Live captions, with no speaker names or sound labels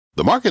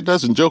The market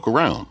doesn't joke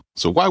around,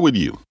 so why would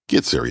you?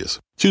 Get serious.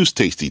 Choose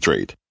Tasty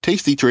Trade.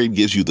 Tasty Trade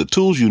gives you the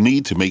tools you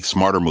need to make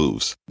smarter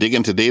moves. Dig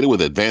into data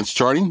with advanced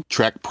charting,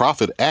 track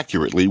profit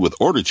accurately with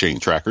order chain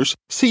trackers,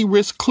 see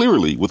risk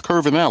clearly with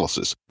curve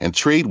analysis, and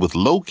trade with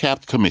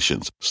low-capped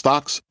commissions,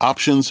 stocks,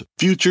 options,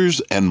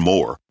 futures, and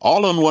more.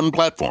 All on one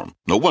platform.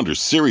 No wonder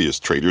serious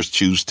traders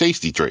choose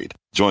Tasty Trade.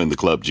 Join the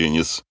club,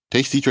 genius.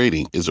 Tasty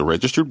Trading is a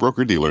registered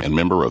broker-dealer and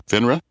member of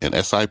FINRA and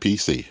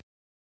SIPC.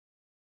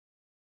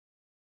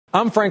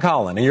 I'm Frank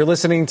Holland, and you're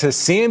listening to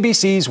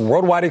CNBC's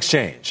Worldwide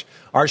Exchange.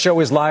 Our show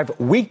is live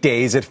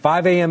weekdays at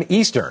 5 a.m.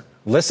 Eastern.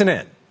 Listen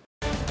in.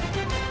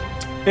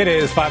 It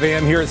is 5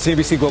 a.m. here at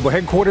CNBC Global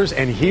Headquarters,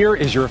 and here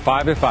is your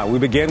 5 at 5. We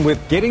begin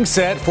with getting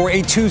set for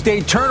a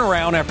Tuesday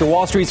turnaround after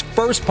Wall Street's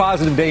first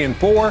positive day in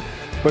 4,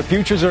 but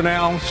futures are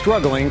now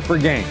struggling for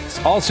gains.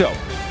 Also,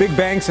 big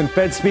banks and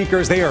Fed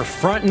speakers, they are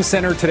front and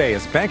center today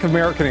as Bank of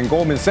America and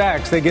Goldman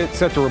Sachs, they get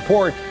set to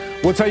report.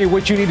 We'll tell you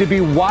what you need to be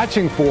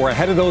watching for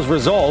ahead of those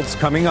results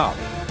coming up.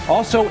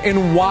 Also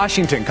in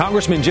Washington,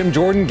 Congressman Jim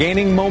Jordan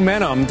gaining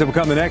momentum to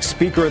become the next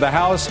Speaker of the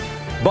House,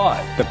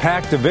 but the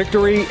path to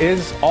victory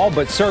is all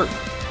but certain.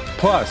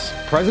 Plus,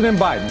 President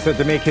Biden set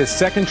to make his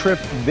second trip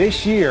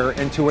this year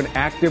into an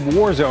active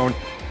war zone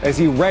as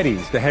he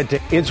readies to head to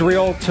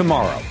Israel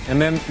tomorrow.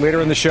 And then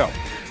later in the show,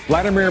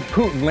 Vladimir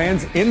Putin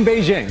lands in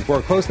Beijing for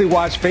a closely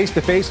watched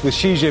face-to-face with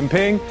Xi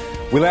Jinping.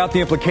 We lay out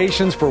the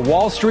implications for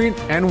Wall Street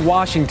and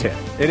Washington.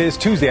 It is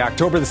Tuesday,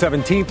 October the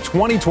 17th,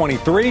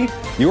 2023.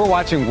 You are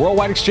watching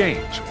Worldwide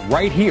Exchange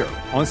right here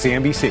on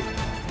CNBC.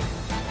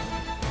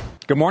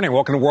 Good morning.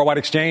 Welcome to Worldwide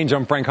Exchange.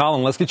 I'm Frank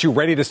Holland. Let's get you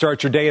ready to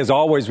start your day. As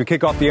always, we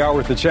kick off the hour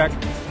with a check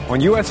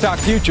on U.S. stock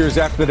futures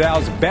after the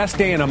Dow's best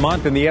day in a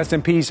month and the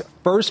S&P's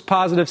first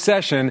positive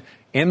session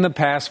in the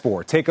past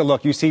 4. Take a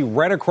look. You see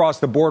red across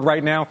the board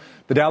right now.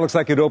 The Dow looks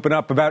like it opened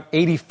up about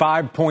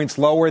 85 points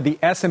lower. The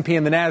S&P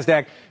and the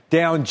NASDAQ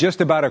down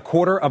just about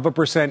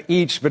 0.25%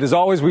 each. But as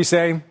always, we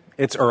say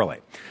it's early.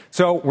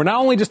 So we're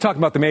not only just talking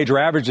about the major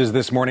averages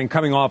this morning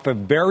coming off a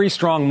very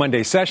strong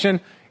Monday session.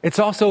 It's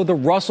also the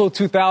Russell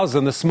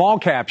 2000, the small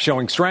cap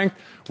showing strength,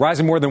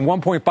 rising more than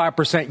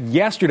 1.5%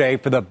 yesterday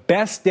for the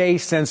best day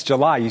since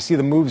July. You see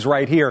the moves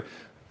right here.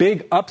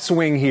 Big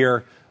upswing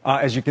here,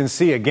 as you can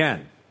see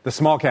again. The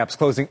small caps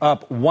closing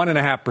up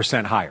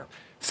 1.5% higher.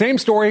 Same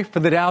story for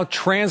the Dow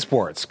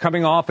Transports,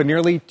 coming off a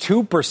nearly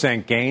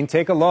 2% gain.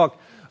 Take a look,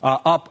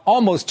 up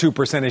almost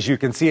 2%, as you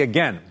can see.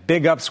 Again,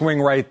 big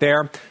upswing right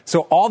there.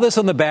 So all this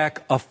on the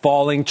back of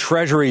falling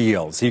Treasury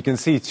yields. You can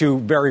see two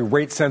very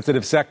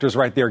rate-sensitive sectors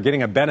right there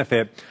getting a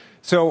benefit.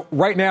 So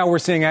right now we're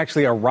seeing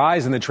actually a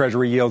rise in the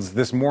Treasury yields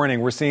this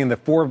morning. We're seeing the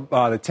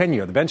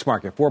 10-year, the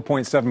benchmark at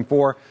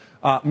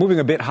 4.74. Moving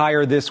a bit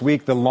higher this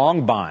week, the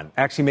long bond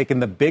actually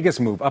making the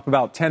biggest move, up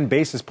about 10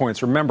 basis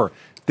points. Remember,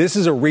 this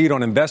is a read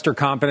on investor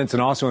confidence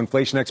and also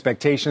inflation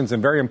expectations.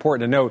 And very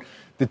important to note,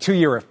 the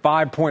 2-year at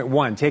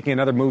 5.1, taking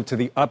another move to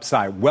the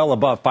upside, well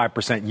above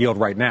 5% yield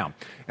right now.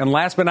 And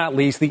last but not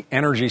least, the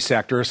energy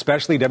sector,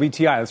 especially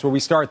WTI. That's where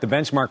we start. The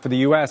benchmark for the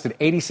U.S. at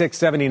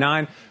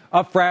 86.79,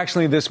 up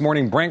fractionally this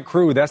morning. Brent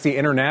crude, that's the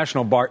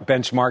international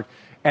benchmark,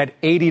 at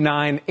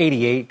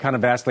 89.88, kind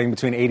of vacillating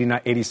between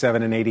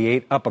 87 and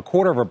 88, up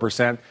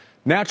 0.25%.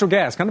 Natural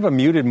gas, kind of a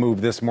muted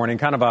move this morning,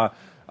 kind of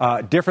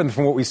a different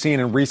from what we've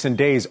seen in recent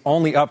days,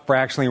 only up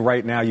fractionally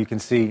right now, you can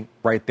see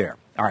right there.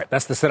 All right,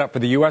 that's the setup for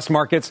the U.S.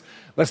 markets.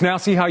 Let's now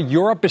see how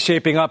Europe is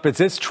shaping up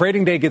as its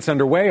trading day gets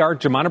underway. Our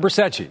Jemana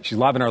Bersetchi, she's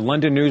live in our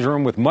London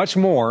newsroom with much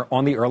more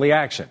on the early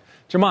action.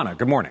 Jemana,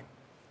 good morning.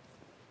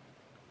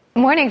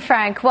 Morning,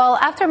 Frank. Well,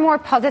 after a more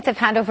positive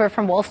handover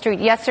from Wall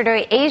Street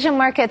yesterday, Asian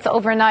markets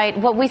overnight,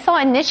 what we saw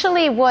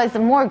initially was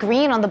more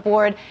green on the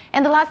board.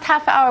 In the last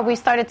half hour, we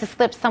started to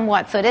slip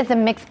somewhat, so it is a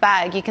mixed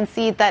bag. You can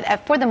see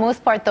that for the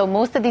most part, though,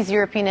 most of these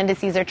European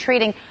indices are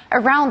trading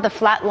around the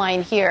flat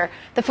line here.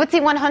 The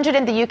FTSE 100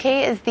 in the UK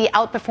is the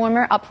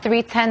outperformer, up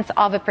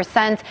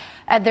 0.3%.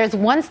 There's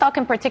one stock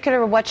in particular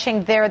we're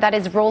watching there, that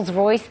is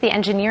Rolls-Royce. The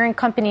engineering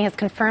company has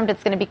confirmed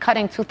it's going to be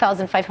cutting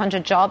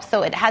 2,500 jobs,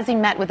 so it has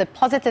been met with a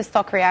positive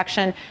stock reaction.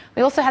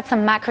 We also had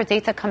some macro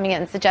data coming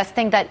in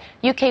suggesting that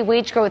UK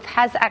wage growth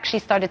has actually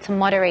started to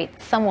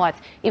moderate somewhat,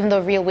 even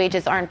though real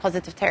wages are in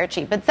positive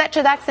territory. But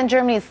ZETRA DAX in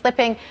Germany is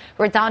slipping.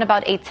 We're down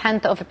about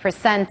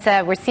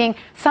 0.1%. We're seeing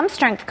some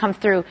strength come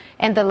through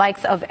in the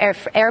likes of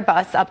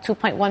Airbus, up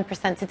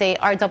 2.1% today.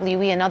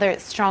 RWE, another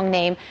strong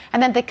name.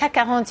 And then the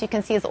CAC 40, you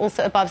can see, is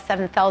also above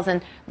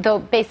 7,000, though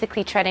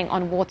basically treading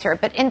on water.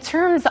 But in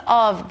terms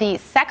of the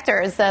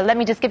sectors, let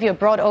me just give you a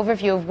broad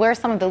overview of where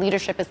some of the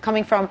leadership is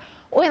coming from.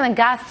 Oil and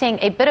gas seeing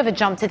a bit of a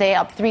jump today,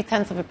 up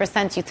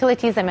 0.3%.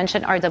 Utilities, I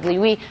mentioned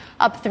RWE,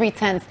 up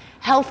 0.3%.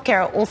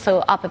 Healthcare also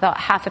up about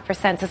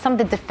 0.5%. So some of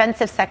the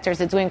defensive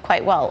sectors are doing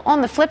quite well.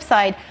 On the flip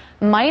side,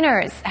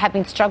 Miners have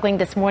been struggling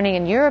this morning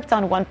in Europe,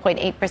 down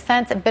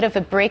 1.8%, a bit of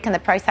a break in the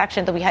price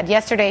action that we had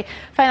yesterday.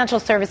 Financial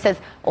services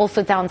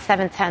also down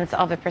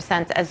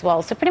 0.7% as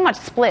well. So pretty much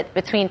split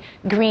between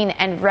green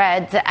and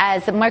red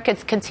as the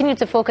markets continue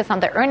to focus on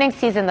the earnings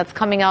season that's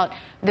coming out,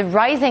 the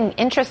rising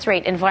interest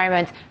rate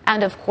environment,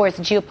 and of course,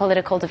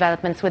 geopolitical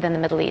developments within the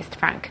Middle East.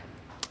 Frank.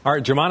 All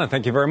right, Jemana,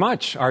 thank you very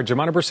much. Our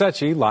Jemana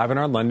Bersetchi live in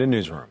our London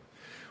newsroom.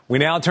 We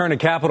now turn to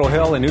Capitol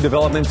Hill and new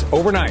developments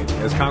overnight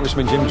as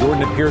Congressman Jim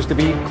Jordan appears to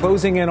be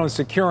closing in on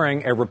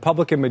securing a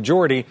Republican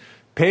majority,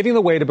 paving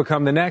the way to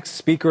become the next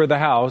Speaker of the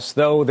House,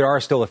 though there are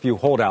still a few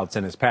holdouts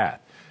in his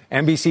path.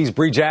 NBC's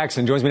Bree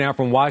Jackson joins me now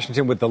from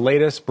Washington with the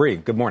latest. Bree,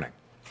 good morning.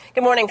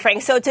 Good morning,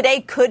 Frank. So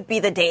today could be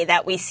the day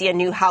that we see a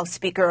new House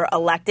Speaker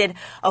elected.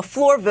 A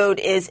floor vote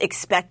is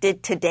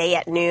expected today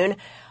at noon.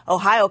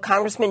 Ohio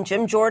Congressman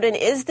Jim Jordan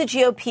is the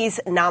GOP's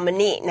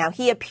nominee. Now,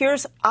 he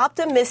appears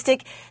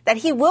optimistic that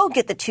he will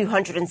get the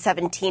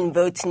 217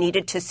 votes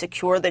needed to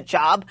secure the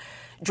job.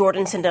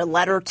 Jordan sent a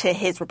letter to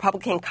his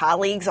Republican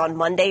colleagues on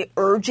Monday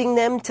urging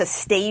them to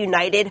stay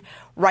united,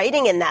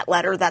 writing in that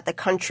letter that the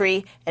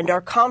country and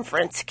our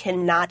conference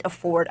cannot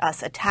afford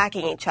us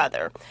attacking each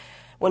other.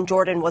 When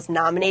Jordan was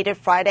nominated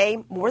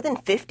Friday, more than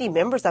 50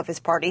 members of his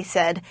party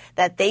said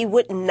that they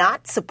would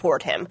not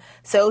support him.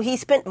 So he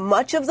spent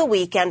much of the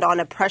weekend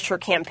on a pressure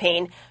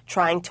campaign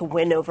trying to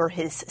win over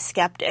his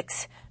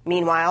skeptics.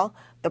 Meanwhile,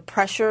 the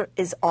pressure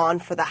is on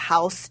for the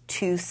House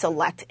to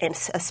select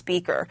a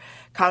speaker.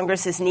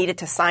 Congress is needed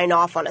to sign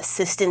off on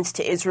assistance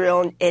to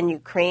Israel and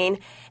Ukraine,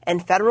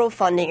 and federal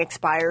funding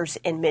expires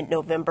in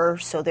mid-November,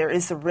 so there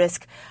is the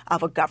risk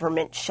of a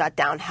government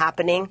shutdown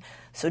happening.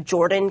 So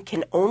Jordan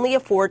can only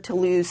afford to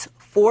lose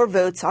 4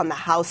 votes on the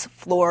House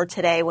floor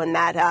today when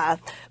that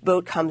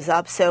vote comes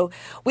up. So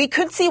we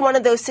could see one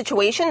of those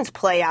situations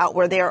play out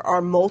where there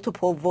are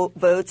multiple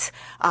votes,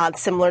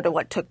 similar to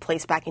what took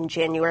place back in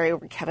January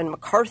where Kevin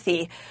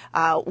McCarthy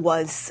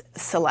was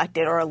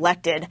selected or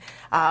elected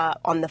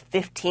on the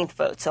 15th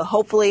vote. So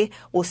hopefully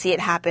we'll see it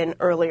happen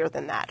earlier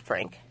than that,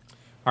 Frank.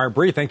 All right,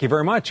 Bree, thank you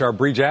very much. Our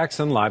Bree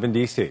Jackson live in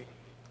D.C.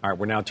 All right,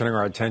 we're now turning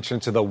our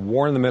attention to the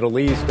war in the Middle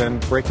East and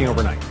breaking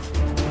overnight.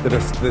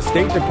 The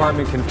State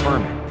Department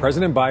confirming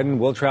President Biden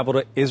will travel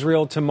to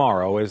Israel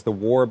tomorrow as the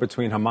war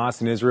between Hamas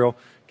and Israel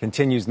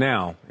continues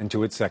now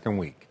into its second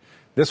week.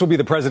 This will be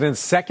the president's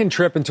second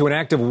trip into an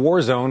active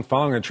war zone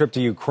following a trip to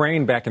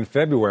Ukraine back in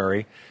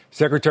February.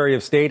 Secretary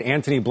of State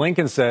Antony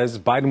Blinken says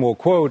Biden will,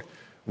 quote,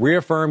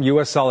 reaffirm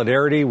U.S.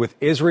 solidarity with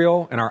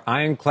Israel and our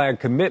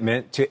ironclad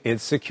commitment to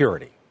its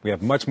security. We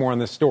have much more on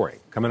this story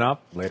coming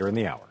up later in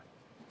the hour.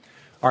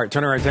 All right,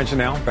 turn our attention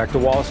now back to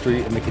Wall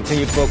Street and the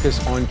continued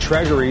focus on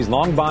treasuries,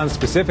 long bonds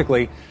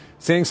specifically,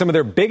 seeing some of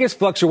their biggest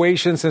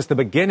fluctuations since the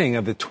beginning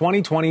of the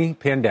 2020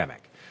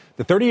 pandemic.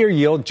 The 30-year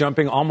yield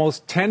jumping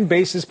almost 10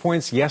 basis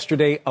points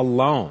yesterday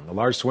alone. The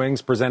large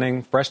swings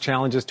presenting fresh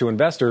challenges to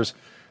investors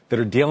that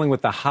are dealing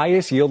with the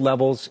highest yield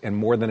levels in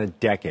more than a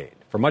decade.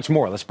 For much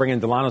more, let's bring in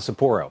Delano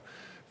Sapporo,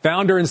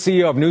 founder and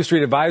CEO of New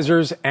Street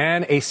Advisors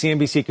and a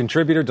CNBC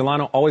contributor.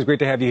 Delano, always great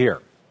to have you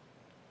here.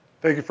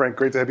 Thank you, Frank.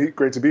 Great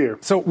to be here.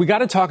 So we got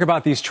to talk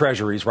about these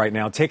treasuries right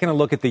now. Taking a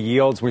look at the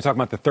yields, we talk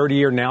about the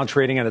 30-year now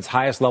trading at its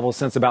highest level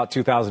since about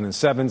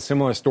 2007.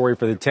 Similar story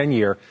for the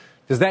 10-year.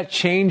 Does that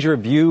change your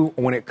view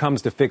when it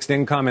comes to fixed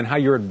income and how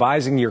you're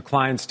advising your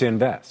clients to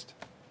invest?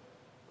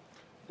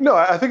 No,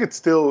 I think it's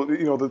still,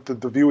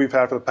 the view we've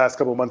had for the past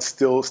couple of months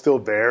still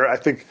there. I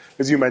think,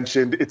 as you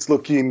mentioned, it's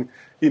looking,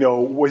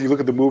 when you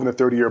look at the move in the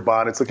 30-year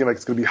bond, it's looking like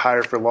it's going to be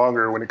higher for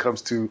longer when it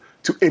comes to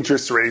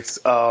interest rates,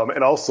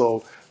 and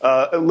also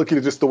looking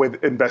at just the way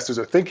that investors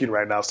are thinking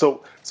right now.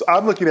 So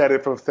I'm looking at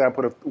it from a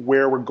standpoint of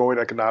where we're going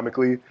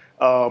economically.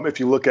 If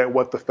you look at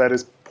what the Fed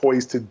is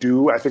poised to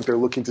do, I think they're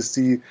looking to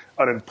see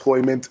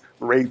unemployment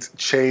rate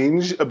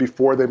change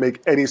before they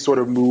make any sort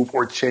of move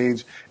or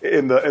change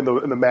in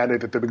the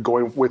mandate that they've been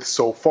going with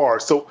so far.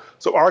 So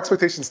our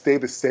expectations stay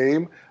the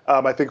same.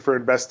 I think for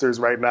investors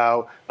right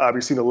now,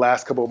 you're seeing the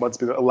last couple of months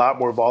been a lot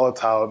more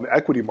volatile in the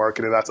equity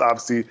market, and that's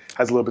obviously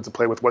has a little bit to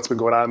play with what's been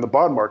going on in the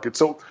bond market.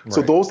 So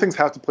those things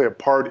have to play a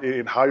part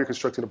in how you're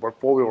constructing a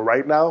portfolio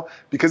right now,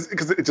 because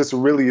it just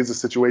really is a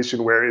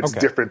situation where it's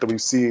different than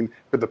we've seen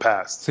in the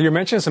past. So you're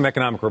mentioning some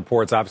economic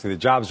reports, obviously the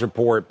jobs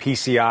report,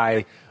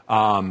 PCE,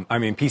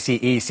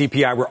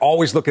 CPI. We're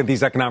always looking at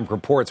these economic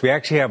reports. We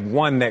actually have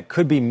one that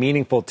could be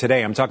meaningful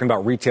today. I'm talking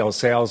about retail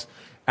sales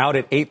out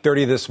at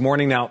 8:30 this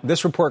morning. Now,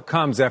 this report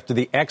comes after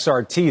the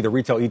XRT, the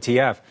retail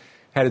ETF,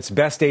 had its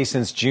best day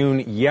since June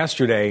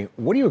yesterday.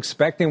 What are you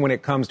expecting when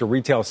it comes to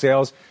retail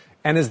sales?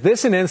 And is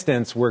this an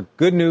instance where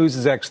good news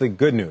is actually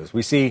good news?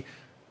 We see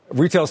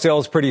retail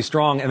sales pretty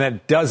strong, and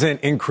that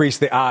doesn't increase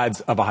the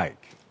odds of a hike.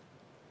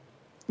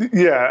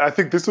 Yeah, I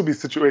think this will be a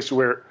situation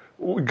where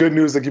good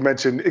news, like you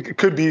mentioned, it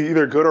could be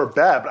either good or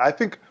bad. But I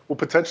think we'll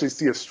potentially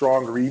see a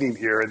strong reading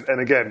here. And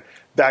again,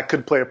 that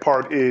could play a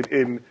part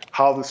in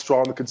how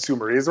strong the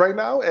consumer is right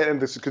now. And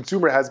the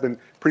consumer has been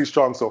pretty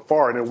strong so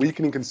far. And a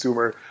weakening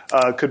consumer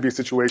could be a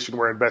situation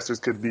where investors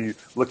could be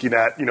looking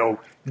at,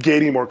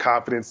 gaining more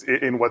confidence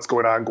in what's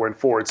going on going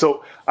forward.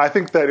 So I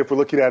think that if we're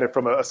looking at it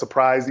from a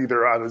surprise,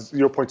 either on a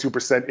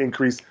 0.2%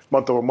 increase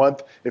month over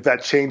month, if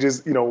that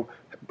changes,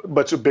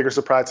 much a bigger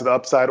surprise to the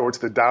upside or to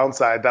the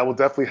downside, that will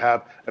definitely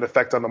have an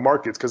effect on the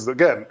markets. Because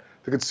again,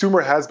 the consumer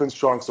has been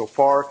strong so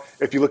far.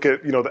 If you look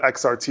at, the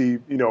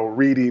XRT,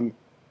 reading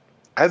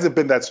hasn't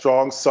been that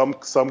strong.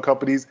 Some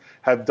companies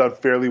have done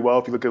fairly well.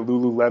 If you look at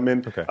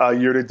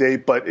Lululemon year to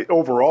date, but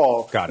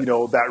overall,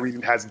 that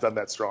reading hasn't done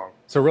that strong.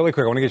 So really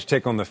quick, I want to get your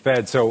take on the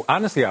Fed. So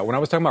honestly, when I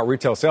was talking about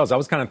retail sales, I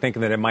was kind of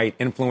thinking that it might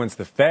influence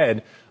the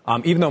Fed,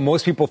 even though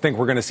most people think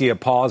we're going to see a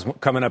pause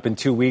coming up in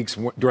 2 weeks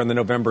during the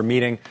November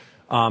meeting.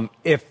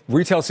 If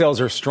retail sales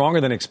are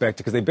stronger than expected,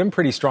 because they've been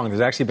pretty strong, there's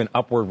actually been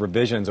upward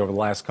revisions over the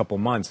last couple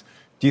months.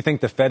 Do you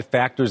think the Fed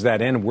factors that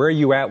in? Where are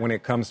you at when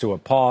it comes to a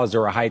pause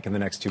or a hike in the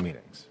next 2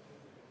 meetings?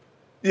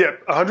 Yeah,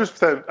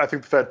 100%. I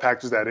think the Fed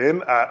factors that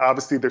in.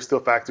 Obviously, they're still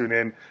factoring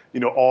in,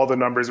 all the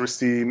numbers we're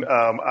seeing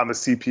on the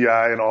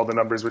CPI and all the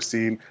numbers we're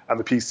seeing on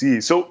the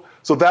PCE. So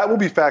that will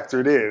be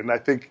factored in. And I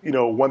think,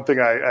 one thing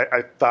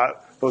I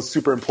thought was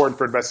super important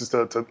for investors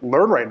to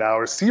learn right now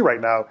or see right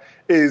now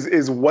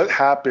is what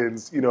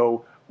happens,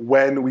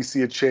 when we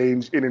see a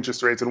change in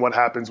interest rates and what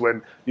happens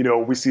when,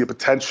 we see a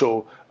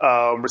potential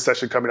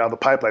recession coming down the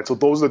pipeline. So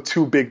those are the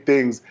two big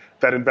things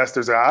that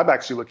investors I'm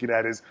actually looking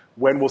at is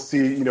when we'll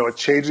see, a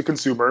change in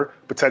consumer,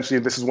 potentially,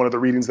 and this is one of the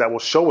readings that will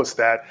show us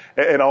that,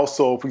 and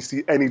also if we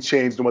see any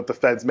change in what the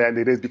Fed's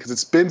mandate is, because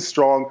it's been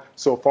strong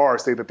so far,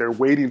 say that they're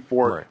waiting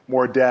for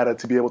more data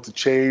to be able to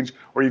change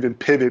or even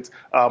pivot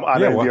on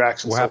any of their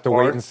actions. We'll have to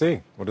wait and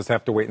see. We'll just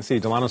have to wait and see.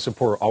 Delano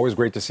Sapor, always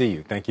great to see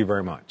you. Thank you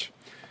very much.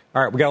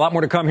 All right, we got a lot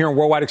more to come here on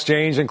Worldwide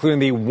Exchange, including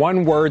the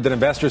one word that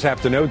investors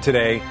have to know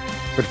today.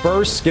 But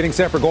first, getting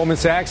set for Goldman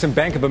Sachs and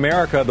Bank of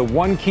America, the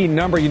one key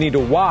number you need to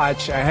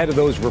watch ahead of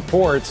those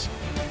reports.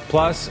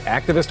 Plus,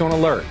 activists on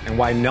alert and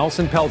why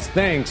Nelson Peltz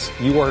thinks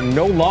you are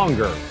no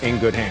longer in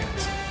good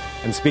hands.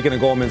 And speaking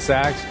of Goldman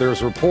Sachs,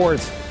 there's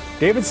reports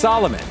David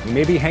Solomon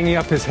may be hanging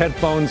up his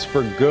headphones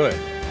for good.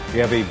 We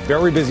have a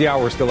very busy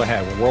hour still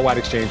ahead when Worldwide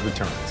Exchange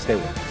returns. Stay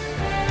with us.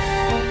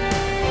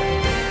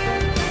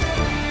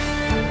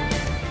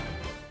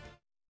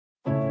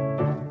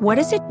 What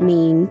does it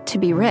mean to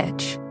be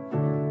rich?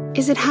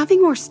 Is it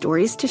having more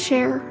stories to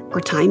share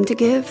or time to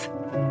give?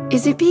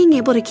 Is it being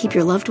able to keep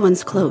your loved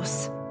ones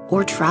close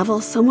or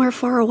travel somewhere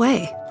far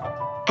away?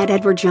 At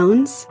Edward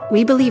Jones,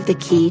 we believe the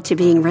key to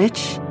being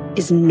rich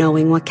is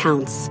knowing what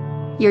counts.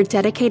 Your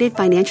dedicated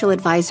financial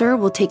advisor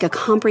will take a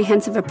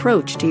comprehensive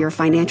approach to your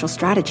financial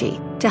strategy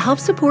to help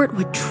support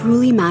what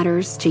truly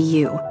matters to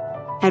you.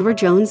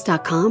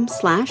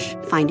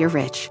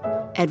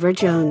 EdwardJones.com/findyourrich. Edward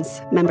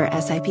Jones, member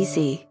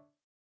SIPC.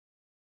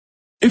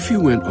 If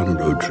you went on a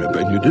road trip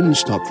and you didn't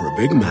stop for a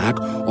Big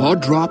Mac or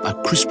drop a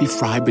crispy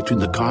fry between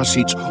the car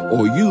seats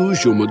or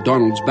use your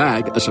McDonald's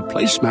bag as a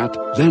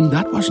placemat, then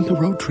that wasn't a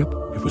road trip.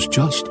 It was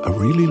just a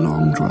really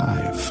long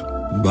drive.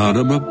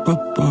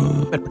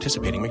 Ba-da-ba-ba-ba. At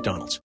participating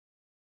McDonald's.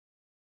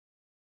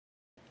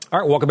 All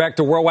right, welcome back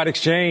to Worldwide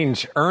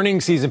Exchange.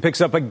 Earnings season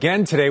picks up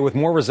again today with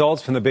more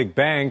results from the big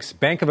banks.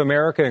 Bank of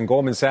America and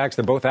Goldman Sachs,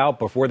 they're both out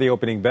before the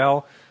opening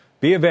bell.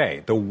 B of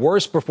A, the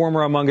worst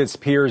performer among its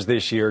peers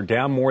this year,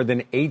 down more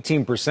than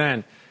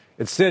 18%.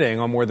 It's sitting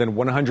on more than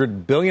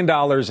 $100 billion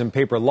in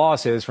paper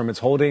losses from its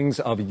holdings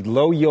of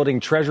low-yielding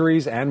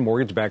treasuries and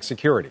mortgage-backed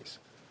securities.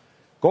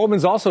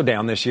 Goldman's also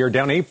down this year,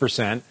 down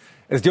 8%,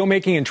 as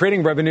deal-making and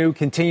trading revenue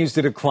continues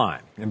to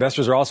decline.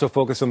 Investors are also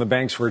focused on the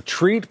bank's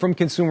retreat from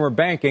consumer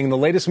banking. The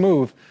latest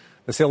move,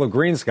 the sale of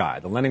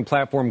GreenSky, the lending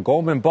platform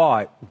Goldman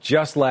bought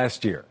just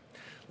last year.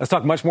 Let's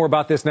talk much more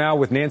about this now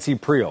with Nancy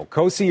Prial,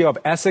 co-CEO of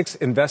Essex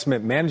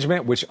Investment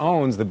Management, which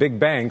owns the big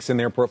banks in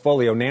their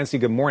portfolio. Nancy,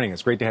 good morning.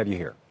 It's great to have you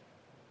here.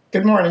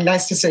 Good morning.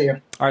 Nice to see you.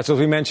 All right. So as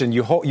we mentioned,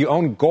 you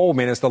own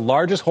Goldman. It's the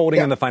largest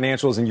holding in the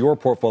financials in your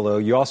portfolio.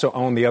 You also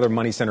own the other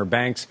money center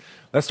banks.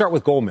 Let's start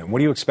with Goldman.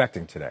 What are you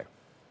expecting today?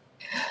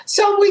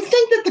 So we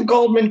think that the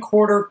Goldman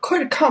quarter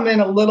could come in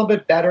a little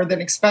bit better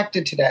than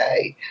expected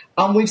today.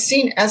 We've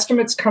seen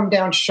estimates come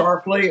down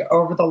sharply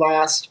over the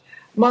last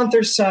month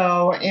or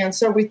so. And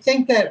so we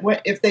think that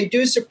if they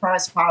do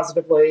surprise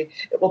positively,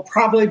 it will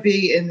probably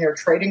be in their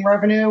trading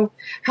revenue.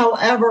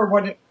 However,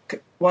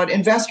 what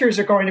investors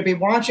are going to be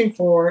watching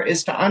for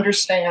is to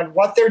understand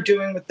what they're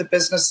doing with the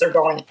business they're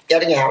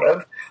getting out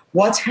of,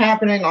 what's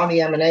happening on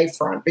the M&A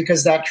front,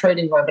 because that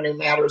trading revenue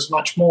matters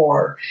much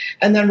more,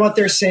 and then what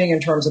they're seeing in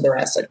terms of their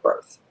asset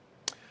growth.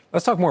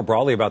 Let's talk more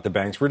broadly about the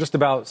banks. We're just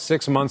about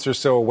 6 months or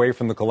so away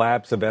from the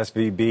collapse of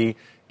SVB.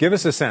 Give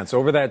us a sense,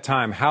 over that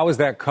time, how has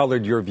that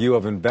colored your view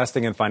of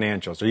investing in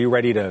financials? Are you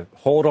ready to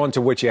hold on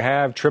to what you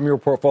have, trim your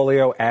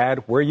portfolio, add?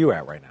 Where are you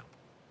at right now?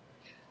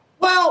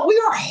 Well, Well, we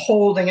are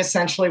holding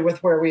essentially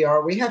with where we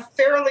are. We have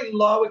fairly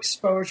low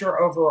exposure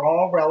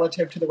overall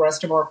relative to the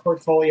rest of our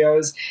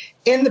portfolios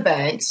in the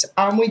banks.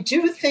 We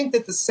do think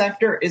that the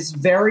sector is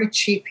very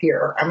cheap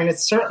here. I mean,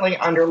 it's certainly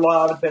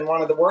underloved, been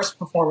one of the worst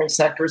performing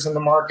sectors in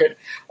the market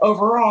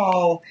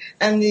overall.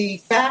 And the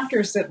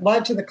factors that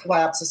led to the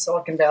collapse of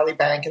Silicon Valley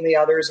Bank and the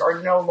others are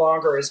no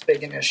longer as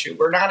big an issue.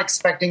 We're not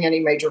expecting any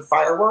major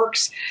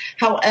fireworks.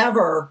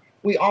 However,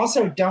 we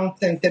also don't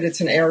think that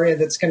it's an area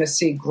that's going to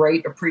see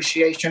great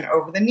appreciation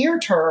over the near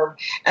term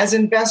as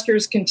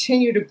investors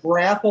continue to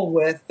grapple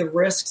with the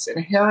risks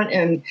inherent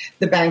in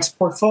the bank's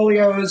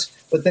portfolios,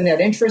 with the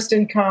net interest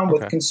income,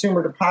 with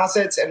consumer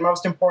deposits, and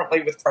most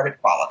importantly, with credit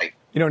quality.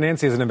 You know,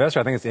 Nancy, as an investor,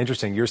 I think it's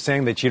interesting. You're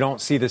saying that you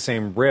don't see the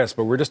same risk,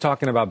 but we're just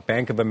talking about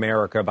Bank of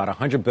America, about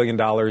 $100 billion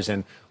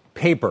in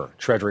paper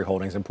treasury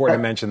holdings. Important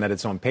to mention that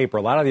it's on paper.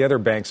 A lot of the other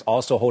banks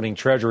also holding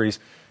treasuries.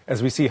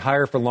 As we see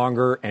higher for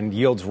longer and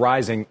yields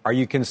rising, are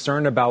you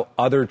concerned about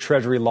other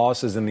treasury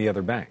losses in the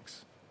other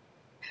banks?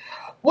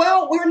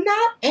 Well, we're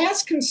not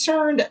as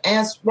concerned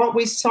as what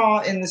we saw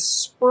in the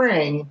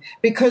spring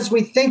because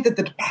we think that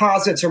the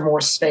deposits are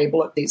more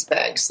stable at these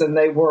banks than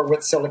they were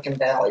with Silicon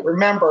Valley.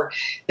 Remember,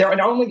 there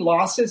are only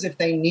losses if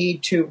they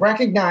need to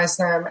recognize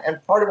them.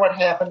 And part of what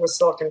happened with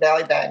Silicon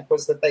Valley Bank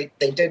was that they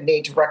did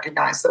need to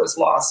recognize those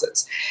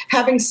losses.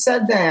 Having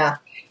said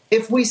that,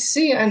 if we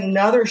see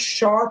another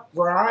sharp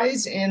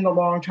rise in the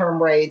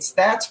long-term rates,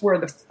 that's where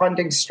the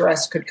funding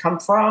stress could come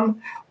from.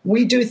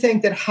 We do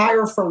think that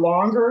higher for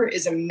longer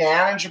is a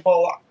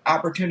manageable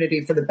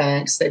opportunity for the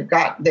banks. They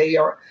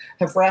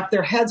have wrapped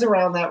their heads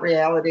around that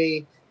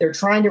reality. They're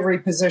trying to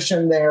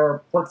reposition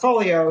their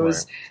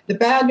portfolios. Right. The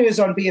bad news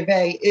on B of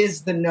A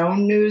is the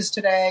known news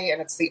today,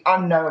 and it's the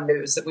unknown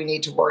news that we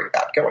need to worry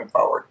about going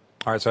forward.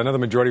 All right, so I know the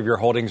majority of your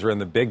holdings are in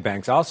the big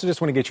banks. I also just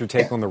want to get your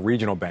take on the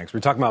regional banks. We're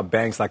talking about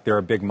banks like they're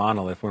a big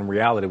monolith, when in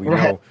reality we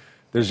know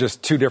there's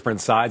just two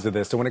different sides of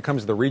this. So when it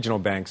comes to the regional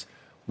banks,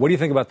 what do you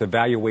think about the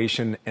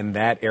valuation in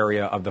that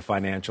area of the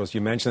financials?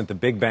 You mentioned that the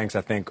big banks, I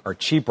think, are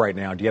cheap right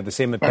now. Do you have the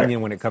same opinion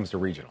when it comes to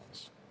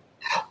regionals?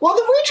 Well,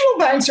 the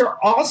regional banks are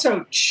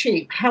also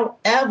cheap.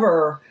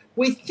 However,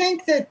 we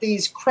think that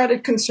these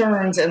credit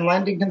concerns and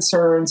lending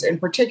concerns, and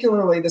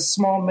particularly the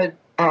small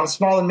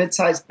and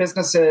mid-sized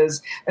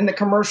businesses and the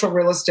commercial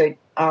real estate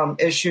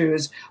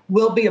issues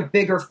will be a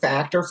bigger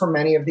factor for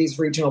many of these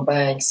regional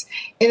banks.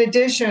 In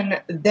addition,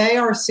 they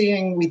are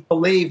seeing, we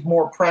believe,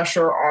 more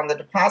pressure on the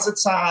deposit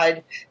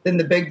side than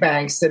the big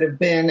banks that have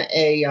been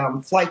a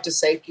flight to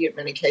safety in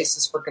many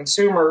cases for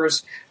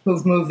consumers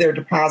who've moved their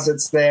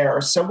deposits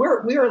there.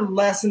 So we are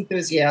less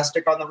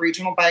enthusiastic on the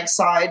regional bank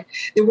side.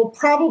 There will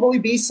probably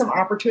be some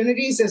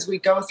opportunities as we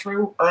go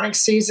through earnings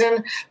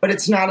season, but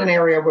it's not an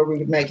area where we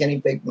would make any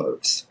big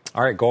moves.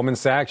 All right, Goldman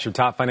Sachs, your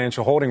top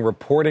financial holding,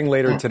 reporting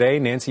later today.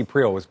 Nancy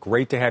Prial, it was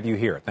great to have you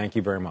here. Thank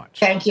you very much.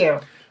 Thank you.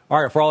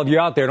 All right, for all of you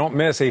out there, don't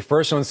miss a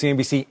First on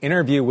CNBC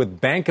interview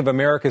with Bank of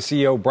America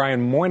CEO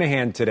Brian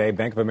Moynihan today.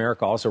 Bank of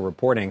America also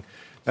reporting.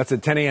 That's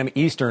at 10 a.m.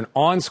 Eastern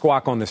on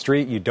Squawk on the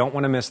Street. You don't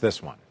want to miss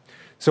this one.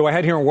 So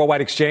ahead here on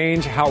Worldwide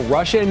Exchange, how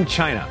Russia and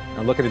China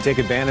are looking to take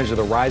advantage of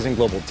the rising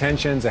global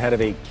tensions ahead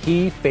of a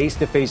key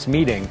face-to-face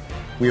meeting.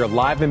 We are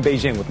live in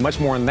Beijing with much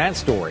more on that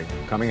story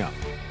coming up.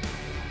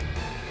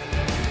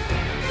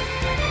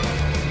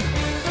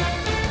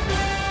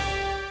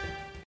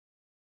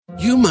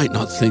 You might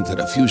not think that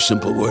a few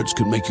simple words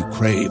could make you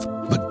crave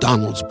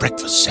McDonald's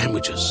breakfast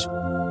sandwiches.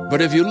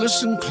 But if you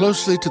listen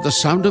closely to the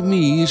sound of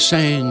me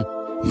saying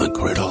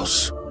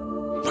McGriddles,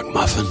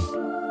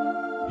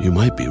 McMuffin, you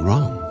might be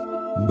wrong.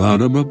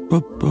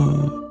 Ba-da-ba-ba-ba.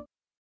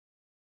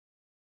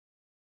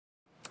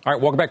 All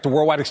right, welcome back to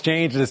Worldwide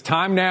Exchange. It is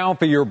time now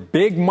for your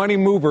big money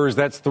movers.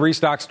 That's three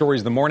stock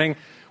stories of the morning.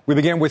 We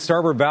begin with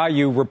Starboard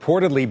Value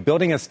reportedly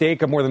building a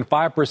stake of more than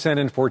 5%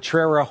 in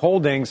Fortera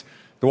Holdings.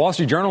 The Wall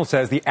Street Journal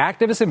says the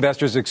activist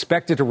investor is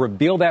expected to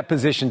reveal that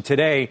position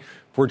today.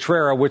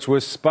 Fortera, which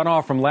was spun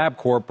off from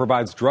LabCorp,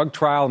 provides drug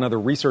trial and other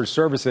research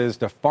services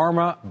to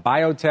pharma,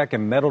 biotech,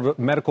 and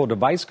medical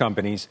device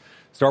companies.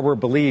 Starboard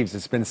believes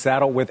it's been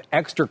saddled with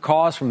extra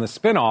costs from the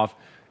spinoff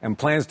and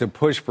plans to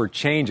push for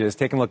changes.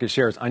 Taking a look at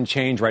shares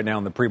unchanged right now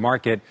in the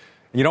pre-market.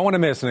 You don't want to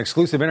miss an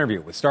exclusive interview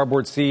with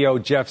Starboard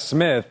CEO Jeff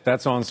Smith.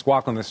 That's on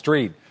Squawk on the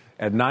Street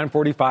at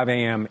 9:45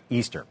 a.m.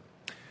 Eastern.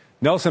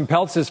 Nelson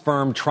Peltz's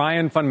firm,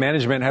 Trian Fund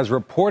Management, has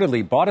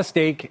reportedly bought a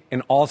stake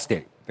in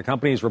Allstate. The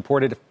company has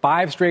reported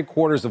 5 straight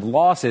quarters of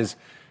losses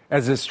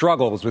as it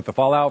struggles with the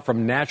fallout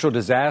from natural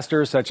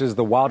disasters such as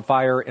the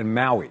wildfire in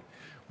Maui.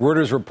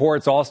 Reuters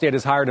reports Allstate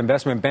has hired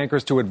investment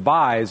bankers to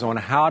advise on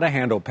how to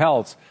handle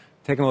Peltz.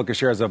 Taking a look at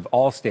shares of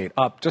Allstate,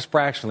 up just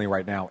fractionally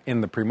right now in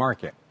the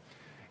pre-market.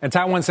 And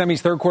Taiwan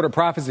Semi's third quarter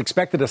profits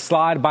expected to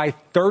slide by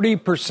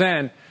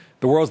 30%.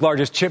 The world's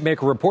largest chip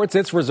maker reports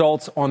its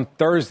results on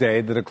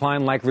Thursday. The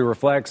decline likely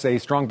reflects a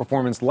strong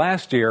performance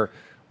last year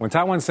when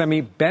Taiwan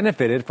Semi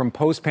benefited from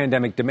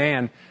post-pandemic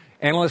demand.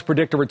 Analysts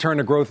predict a return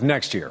to growth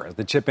next year as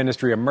the chip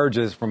industry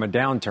emerges from a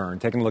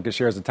downturn. Taking a look at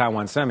shares of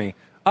Taiwan Semi,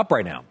 up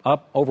right now,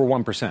 up over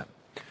 1%.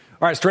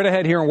 All right, straight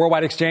ahead here on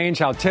Worldwide Exchange,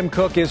 how Tim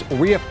Cook is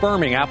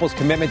reaffirming Apple's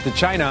commitment to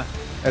China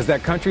as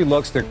that country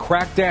looks to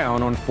crack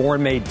down on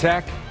foreign-made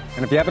tech.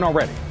 And if you haven't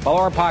already, follow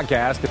our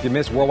podcast. If you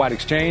miss Worldwide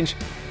Exchange,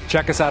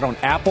 check us out on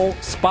Apple,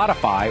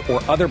 Spotify,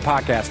 or other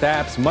podcast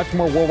apps. Much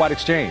more Worldwide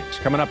Exchange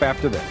coming up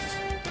after this.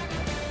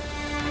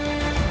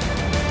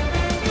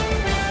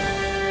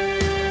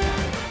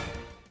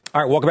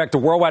 All right, welcome back to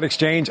Worldwide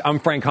Exchange. I'm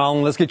Frank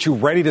Holland. Let's get you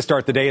ready to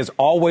start the day. As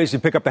always, you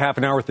pick up the half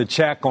an hour with the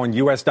check on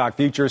U.S. stock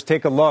futures.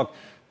 Take a look.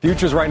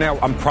 Futures right now,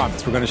 I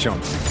promise we're going to show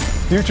them.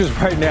 Futures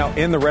right now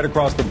in the red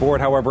across the board,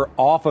 however,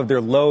 off of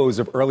their lows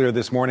of earlier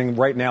this morning.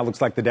 Right now,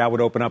 looks like the Dow would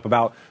open up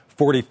about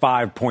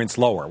 45 points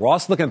lower. We're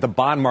also looking at the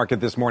bond market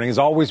this morning. As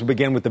always, we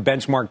begin with the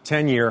benchmark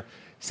 10-year,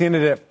 seeing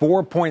it at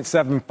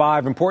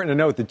 4.75. Important to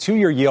note, the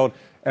 2-year yield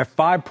at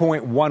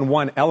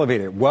 5.11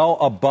 elevated, well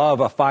above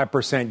a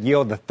 5%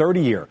 yield. The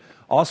 30-year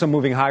also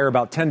moving higher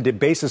about 10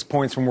 basis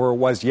points from where it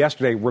was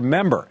yesterday.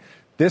 Remember,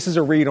 this is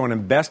a read on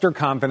investor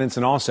confidence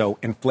and also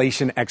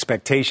inflation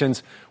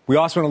expectations. We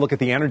also want to look at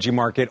the energy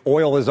market.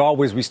 Oil, as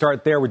always, we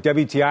start there with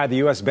WTI, the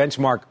U.S.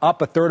 benchmark, up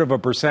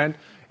 0.33%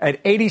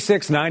 at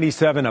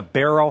 $86.97 a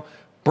barrel.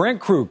 Brent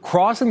crude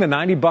crossing the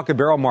 $90 a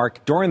barrel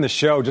mark during the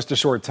show just a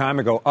short time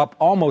ago, up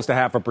almost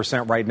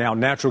 0.5% right now.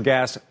 Natural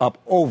gas up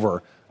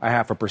over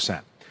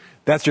 0.5%.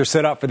 That's your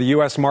setup for the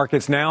U.S.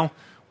 markets now.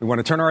 We want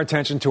to turn our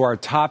attention to our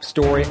top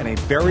story and a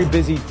very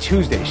busy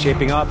Tuesday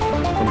shaping up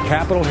from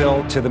Capitol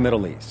Hill to the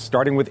Middle East,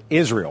 starting with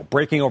Israel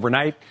breaking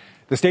overnight.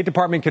 The State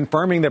Department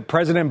confirming that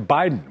President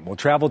Biden will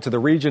travel to the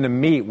region to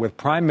meet with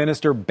Prime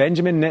Minister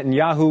Benjamin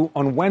Netanyahu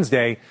on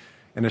Wednesday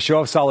in a show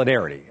of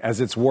solidarity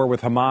as its war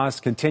with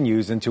Hamas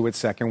continues into its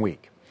second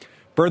week.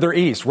 Further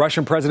east,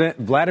 Russian President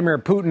Vladimir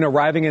Putin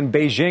arriving in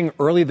Beijing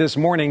early this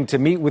morning to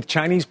meet with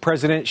Chinese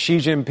President Xi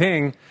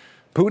Jinping.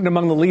 Putin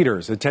among the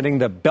leaders attending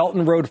the Belt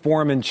and Road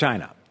Forum in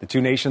China. The two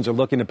nations are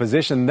looking to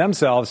position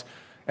themselves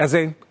as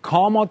a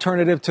calm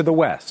alternative to the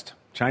West.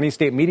 Chinese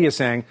state media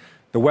saying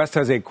the West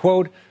has a,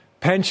 quote,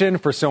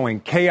 penchant for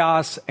sowing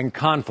chaos and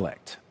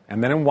conflict.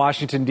 And then in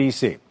Washington,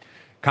 D.C.,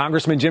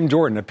 Congressman Jim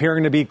Jordan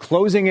appearing to be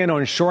closing in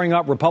on shoring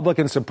up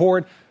Republican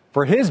support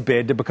for his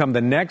bid to become the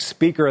next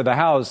Speaker of the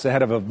House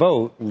ahead of a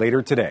vote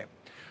later today.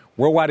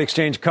 Worldwide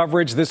Exchange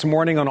coverage this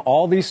morning on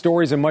all these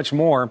stories and much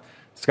more.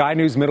 Sky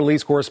News Middle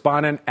East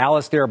correspondent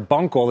Alastair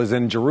Bunkle is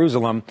in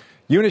Jerusalem.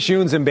 Eunice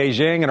Yoon's in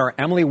Beijing, and our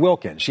Emily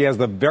Wilkins. She has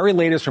the very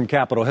latest from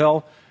Capitol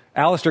Hill.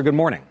 Alastair, good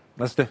morning.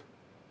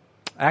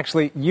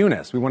 Actually,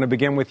 Eunice, we want to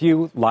begin with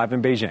you live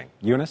in Beijing.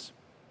 Eunice?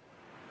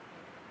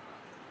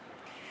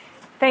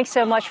 Thanks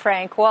so much,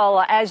 Frank.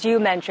 Well, as you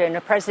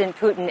mentioned, President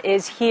Putin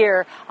is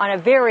here on a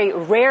very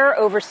rare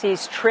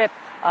overseas trip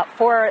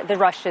for the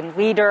Russian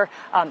leader.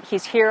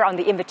 He's here on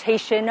the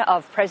invitation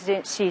of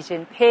President Xi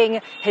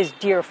Jinping, his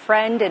dear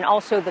friend, and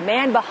also the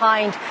man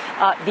behind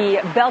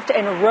the Belt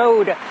and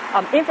Road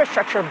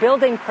infrastructure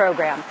building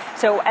program.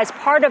 So as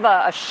part of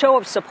a show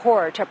of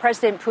support,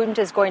 President Putin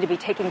is going to be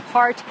taking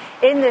part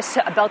in this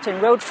Belt and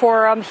Road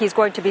Forum. He's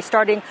going to be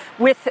starting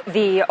with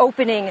the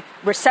opening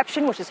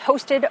reception, which is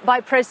hosted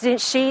by President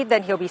Xi.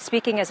 Then he'll be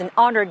speaking as an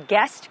honored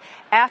guest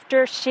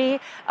after Xi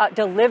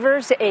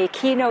delivers a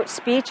keynote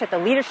speech at the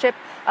leadership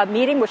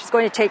meeting, which is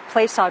going to take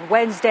place on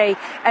Wednesday.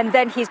 And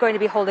then he's going to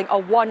be holding a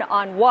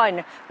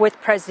one-on-one with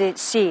President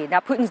Xi. Now,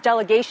 Putin's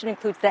delegation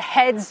includes the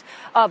heads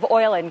of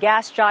oil and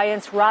gas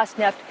giants,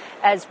 Rosneft,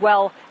 as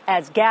well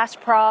as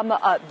Gazprom.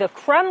 The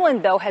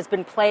Kremlin, though, has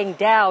been playing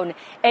down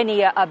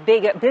any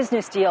big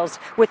business deals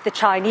with the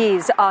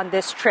Chinese on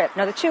this trip.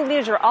 Now, the two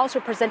leaders are also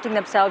presenting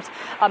themselves,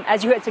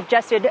 as you had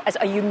suggested, as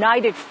a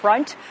united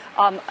front,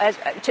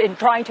 in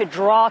trying to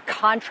draw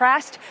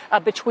contrast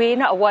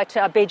between what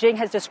Beijing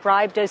has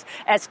described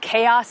as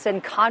chaos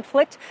and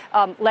conflict,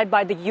 led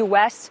by the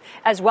U.S.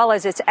 as well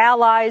as its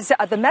allies.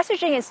 The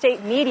messaging in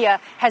state media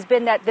has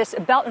been that this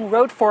Belt and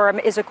Road Forum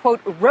is a,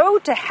 quote,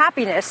 road to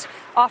happiness,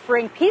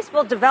 offering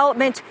peaceful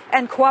development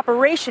and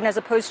cooperation, as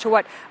opposed to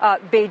what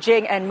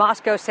Beijing and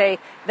Moscow say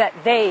that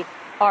they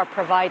are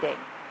providing.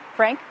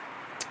 Frank?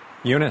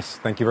 Eunice,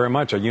 thank you very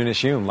much.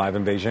 Eunice Yoon, live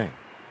in Beijing.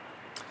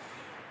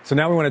 So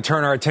now we want to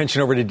turn our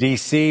attention over to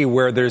D.C.,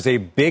 where there's a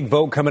big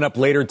vote coming up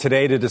later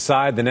today to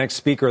decide the next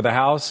Speaker of the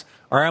House.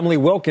 Our Emily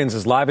Wilkins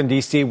is live in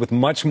D.C. with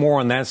much more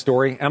on that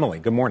story. Emily,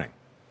 good morning.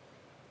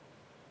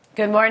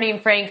 Good morning,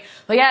 Frank.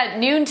 Well, yeah,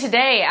 noon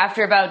today,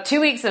 after about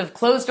 2 weeks of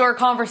closed-door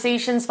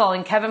conversations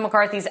following Kevin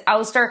McCarthy's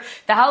ouster,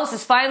 the House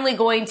is finally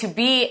going to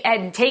be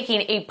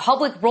taking a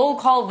public roll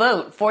call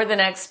vote for the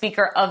next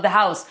Speaker of the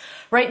House.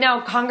 Right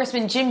now,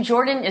 Congressman Jim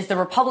Jordan is the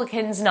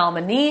Republicans'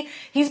 nominee.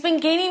 He's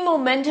been gaining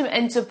momentum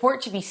and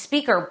support to be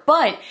Speaker,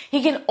 but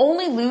he can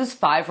only lose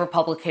 5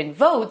 Republican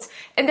votes.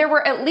 And there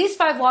were at least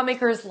 5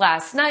 lawmakers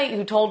last night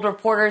who told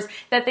reporters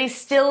that they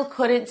still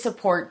couldn't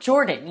support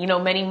Jordan. You know,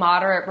 many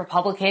moderate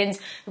Republicans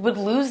would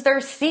would lose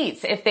their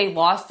seats if they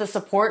lost the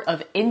support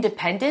of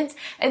independents.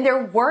 And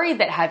they're worried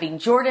that having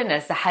Jordan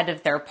as the head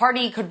of their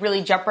party could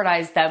really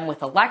jeopardize them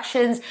with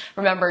elections.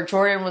 Remember,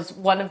 Jordan was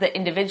one of the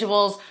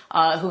individuals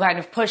who kind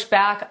of pushed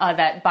back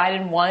that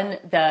Biden won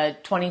the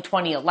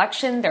 2020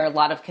 election. There are a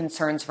lot of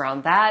concerns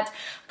around that.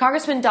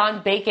 Congressman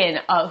Don Bacon,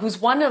 who's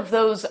one of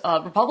those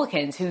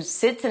Republicans who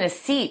sits in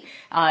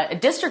a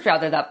district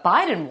that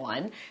Biden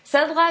won,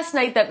 said last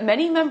night that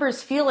many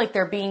members feel like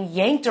they're being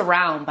yanked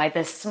around by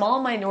this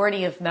small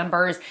minority of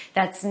members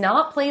that's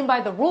not playing by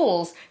the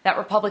rules that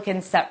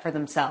Republicans set for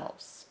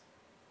themselves.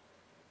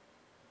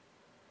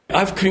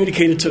 I've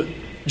communicated to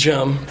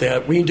Jim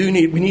that we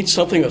need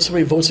something. If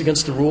somebody votes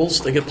against the rules,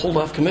 they get pulled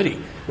off committee.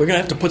 We're going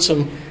to have to put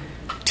some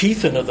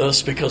teeth into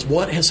this because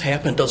what has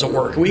happened doesn't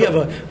work. We have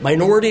a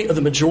minority of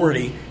the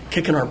majority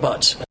kicking our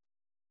butts.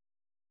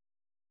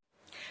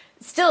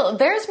 Still,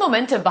 there's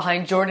momentum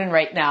behind Jordan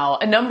right now.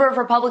 A number of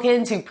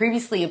Republicans who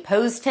previously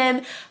opposed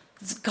him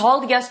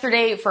called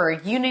yesterday for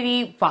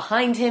unity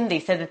behind him. They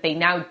said that they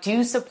now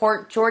do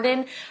support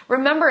Jordan.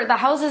 Remember, the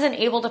House isn't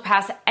able to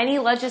pass any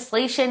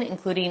legislation,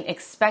 including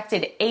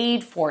expected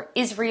aid for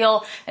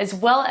Israel, as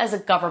well as a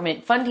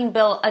government funding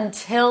bill,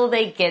 until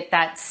they get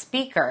that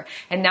speaker.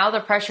 And now the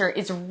pressure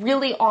is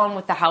really on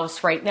with the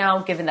House right now,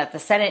 given that the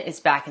Senate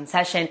is back in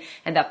session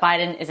and that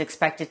Biden is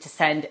expected to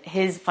send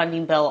his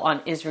funding bill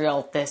on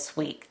Israel this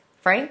week.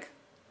 Frank?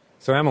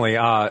 So, Emily,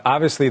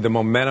 obviously the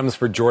momentum's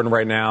for Jordan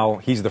right now.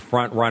 He's the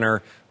front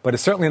runner, but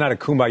it's certainly not a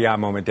kumbaya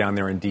moment down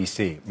there in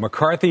D.C.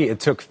 McCarthy,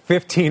 it took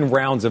 15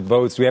 rounds of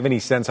votes. Do we have any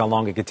sense how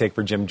long it could take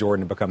for Jim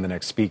Jordan to become the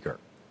next speaker?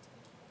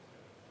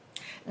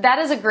 That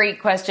is a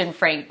great question,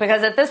 Frank,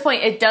 because at this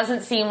point, it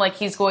doesn't seem like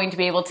he's going to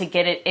be able to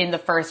get it in the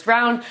first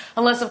round,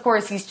 unless, of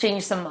course, he's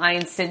changed some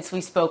minds since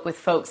we spoke with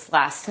folks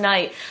last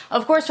night.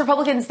 Of course,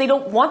 Republicans, they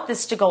don't want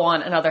this to go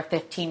on another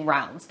 15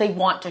 rounds. They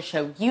want to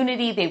show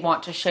unity. They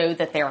want to show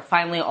that they are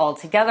finally all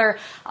together.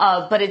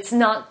 But it's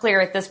not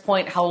clear at this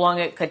point how long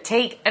it could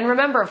take. And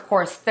remember, of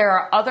course, there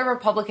are other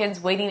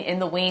Republicans waiting in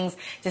the wings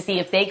to see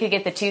if they could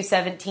get the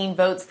 217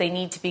 votes they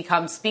need to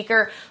become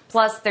speaker.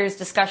 Plus, there's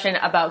discussion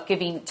about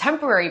giving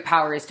temporary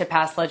powers to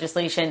pass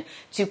legislation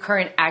to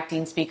current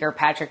acting Speaker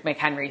Patrick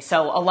McHenry.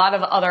 So a lot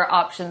of other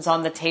options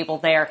on the table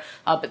there,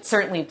 but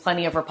certainly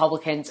plenty of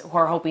Republicans who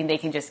are hoping they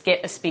can just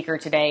get a speaker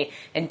today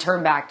and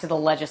turn back to the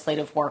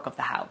legislative work of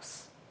the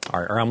House. All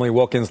right, our Emily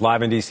Wilkins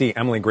live in D.C.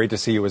 Emily, great to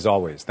see you as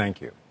always.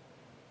 Thank you.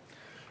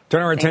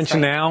 Turn our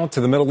attention now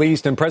to the Middle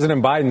East, and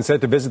President Biden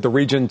set to visit the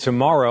region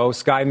tomorrow.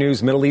 Sky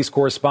News Middle East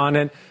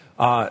correspondent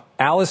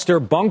Alistair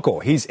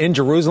Bunkle. He's in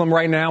Jerusalem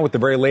right now with the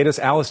very latest.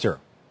 Alistair.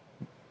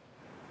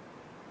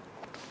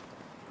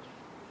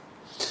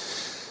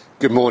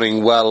 Good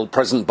morning. Well,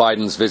 President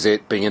Biden's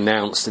visit being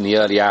announced in the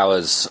early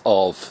hours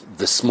of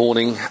this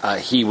morning.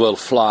 He will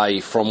fly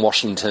from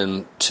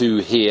Washington to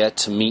here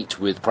to meet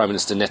with Prime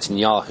Minister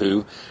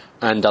Netanyahu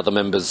and other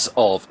members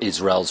of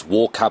Israel's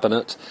war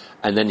cabinet.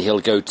 And then he'll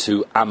go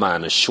to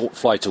Amman, a short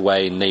flight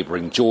away in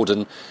neighbouring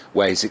Jordan,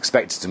 where he's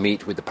expected to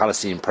meet with the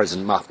Palestinian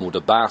President Mahmoud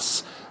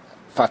Abbas,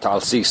 Fattah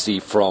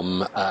al-Sisi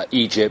from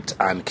Egypt,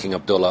 and King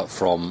Abdullah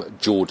from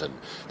Jordan.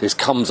 This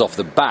comes off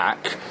the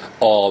back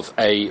of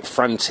a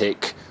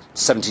frantic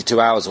 72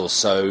 hours or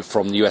so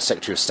from the US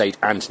Secretary of State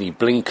Antony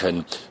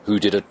Blinken, who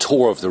did a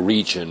tour of the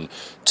region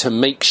to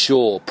make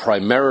sure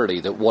primarily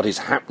that what is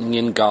happening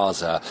in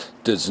Gaza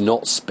does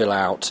not spill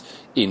out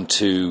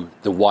into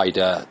the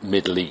wider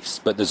Middle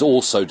East. But there's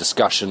also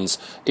discussions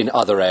in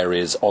other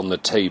areas on the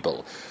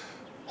table.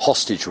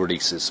 Hostage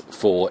releases,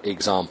 for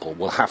example.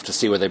 We'll have to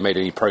see whether they've made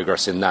any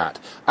progress in that.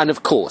 And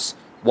of course,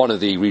 one of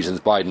the reasons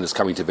Biden is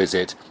coming to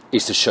visit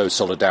is to show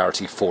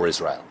solidarity for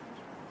Israel.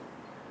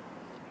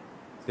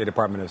 The State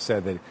Department has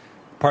said that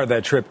part of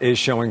that trip is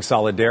showing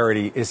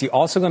solidarity. Is he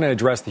also going to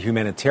address the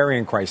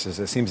humanitarian crisis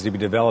that seems to be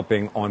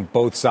developing on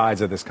both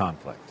sides of this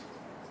conflict?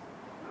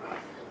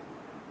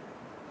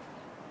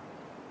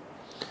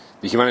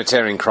 The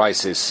humanitarian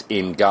crisis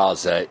in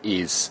Gaza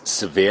is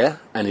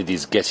severe, and it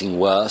is getting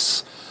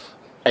worse.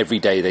 Every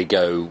day they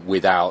go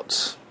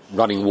without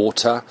running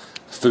water,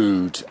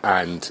 food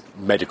and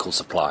medical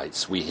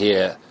supplies. We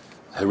hear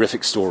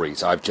horrific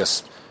stories. I've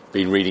just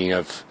been reading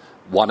of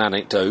one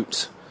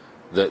anecdote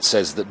that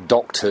says that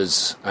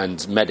doctors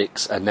and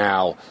medics are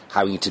now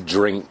having to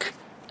drink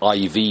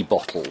IV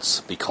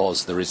bottles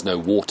because there is no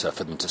water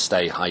for them to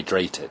stay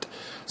hydrated.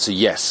 So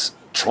yes,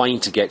 trying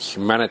to get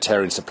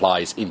humanitarian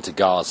supplies into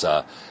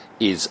Gaza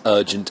is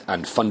urgent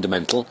and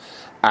fundamental,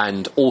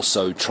 and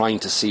also trying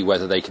to see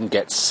whether they can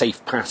get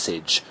safe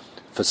passage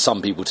for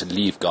some people to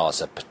leave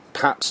Gaza,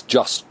 perhaps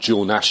just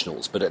dual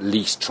nationals, but at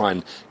least try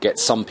and get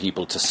some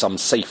people to some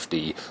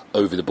safety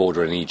over the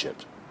border in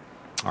Egypt.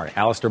 All right,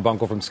 Alistair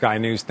Bunkle from Sky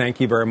News, thank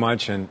you very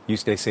much, and you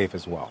stay safe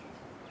as well.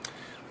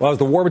 Well, as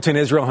the war between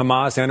Israel and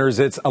Hamas enters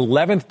its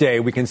 11th day,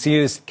 we can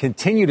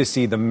continue to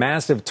see the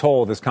massive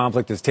toll this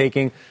conflict is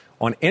taking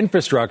on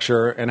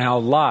infrastructure and how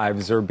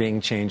lives are being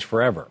changed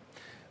forever.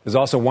 There's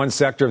also one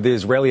sector of the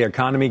Israeli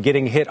economy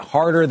getting hit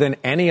harder than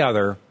any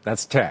other.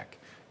 That's tech.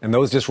 And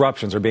those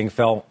disruptions are being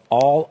felt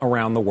all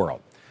around the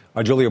world.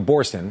 Julia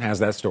Borston has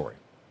that story.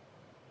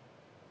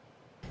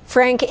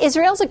 Frank,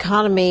 Israel's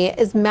economy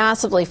is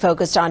massively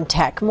focused on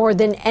tech more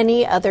than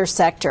any other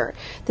sector.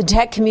 The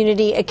tech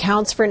community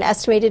accounts for an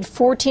estimated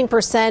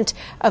 14%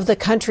 of the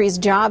country's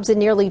jobs and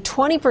nearly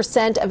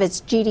 20% of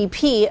its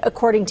GDP,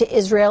 according to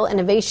Israel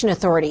Innovation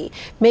Authority,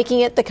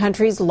 making it the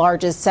country's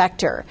largest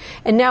sector.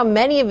 And now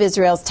many of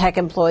Israel's tech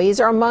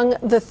employees are among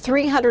the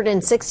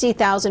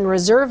 360,000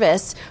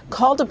 reservists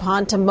called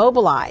upon to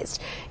mobilize.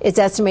 It's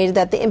estimated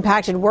that the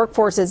impacted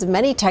workforces of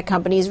many tech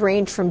companies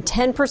range from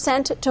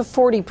 10% to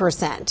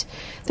 40%.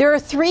 There are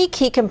three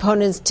key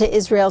components to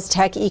Israel's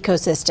tech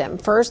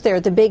ecosystem. First, there are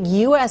the big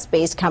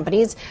U.S.-based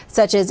companies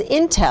such as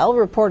Intel,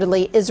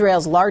 reportedly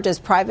Israel's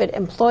largest private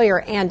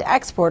employer and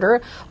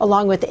exporter,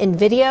 along with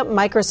NVIDIA,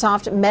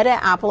 Microsoft,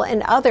 Meta, Apple,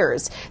 and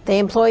others. They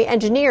employ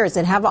engineers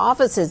and have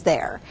offices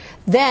there.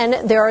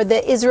 Then there are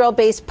the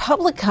Israel-based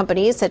public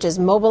companies such as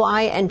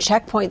Mobileye and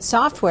Checkpoint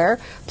Software,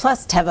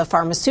 plus Teva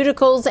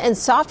Pharmaceuticals and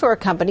software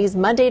companies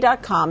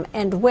Monday.com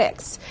and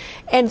Wix.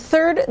 And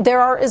third, there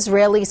are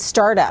Israeli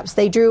startups.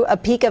 They drew a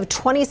peak of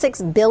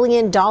 $26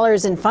 billion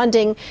in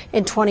funding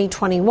in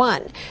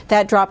 2021,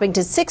 that dropping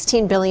to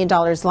 $16 billion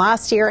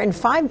last year and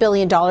 $5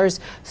 billion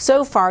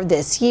so far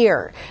this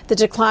year. The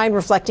decline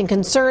reflecting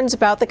concerns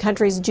about the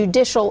country's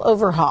judicial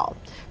overhaul.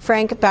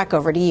 Frank, back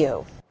over to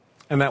you.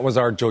 And that was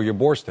our Julia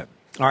Borston.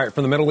 All right,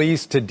 from the Middle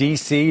East to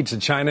D.C. to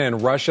China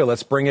and Russia,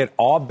 let's bring it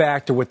all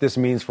back to what this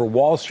means for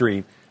Wall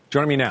Street.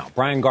 Joining me now,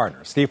 Brian Gardner,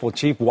 Stifel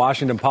Chief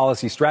Washington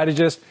Policy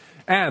Strategist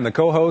and the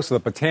co-host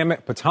of the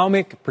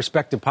Potomac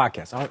Perspective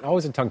podcast.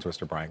 Always a tongue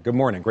twister, Brian. Good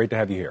morning. Great to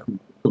have you here.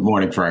 Good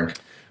morning, Frank.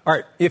 All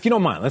right, if you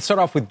don't mind, let's start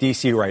off with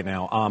D.C. right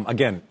now.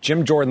 Again,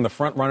 Jim Jordan, the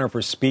front runner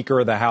for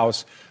Speaker of the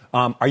House.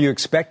 Are you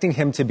expecting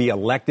him to be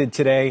elected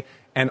today?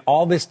 And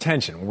all this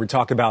tension, when we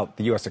talk about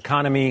the U.S.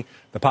 economy,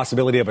 the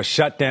possibility of a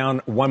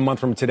shutdown 1 month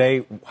from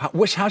today,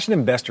 how should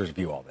investors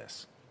view all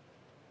this?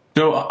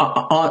 So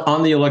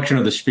on the election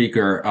of the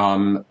speaker,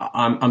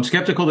 I'm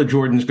skeptical that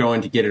Jordan's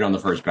going to get it on the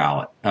first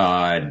ballot.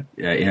 I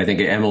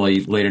think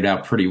Emily laid it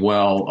out pretty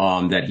well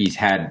that he's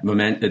had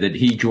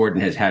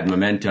Jordan has had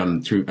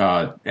momentum through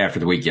after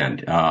the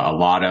weekend. A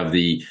lot of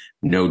the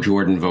no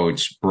Jordan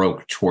votes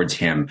broke towards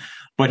him,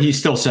 but he's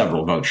still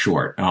several votes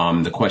short.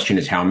 The question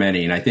is how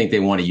many, and I think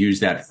they want to use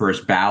that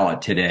first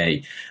ballot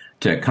today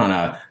to kind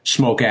of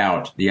smoke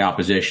out the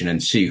opposition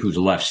and see who's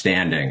left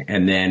standing,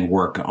 and then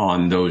work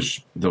on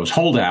those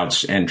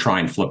holdouts and try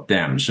and flip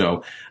them.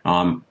 So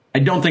I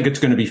don't think it's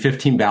going to be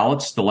 15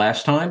 ballots the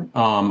last time.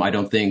 I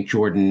don't think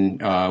Jordan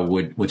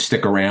would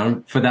stick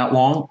around for that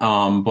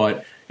long,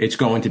 but it's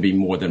going to be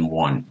more than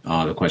one.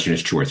 The question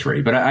is 2 or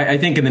 3. But I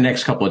think in the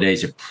next couple of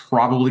days it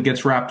probably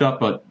gets wrapped up.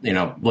 But,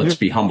 let's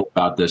be humble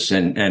about this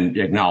and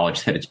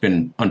acknowledge that it's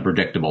been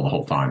unpredictable the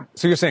whole time.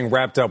 So you're saying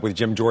wrapped up with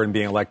Jim Jordan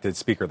being elected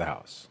Speaker of the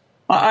House?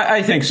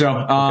 I think so.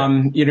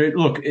 Okay.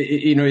 Look,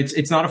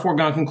 it's not a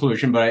foregone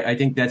conclusion, but I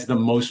think that's the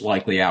most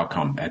likely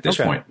outcome at this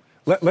point.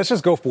 Let's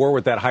just go forward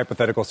with that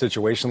hypothetical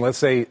situation. Let's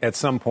say at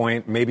some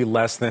point, maybe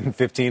less than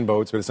 15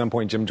 votes, but at some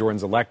point Jim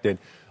Jordan's elected.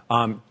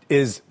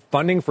 Is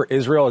funding for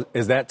Israel,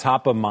 is that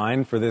top of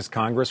mind for this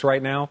Congress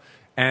right now?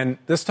 And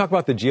let's talk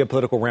about the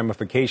geopolitical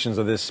ramifications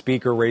of this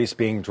speaker race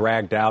being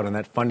dragged out and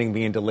that funding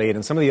being delayed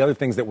and some of the other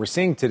things that we're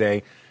seeing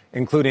today,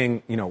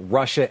 including,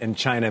 Russia and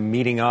China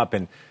meeting up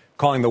and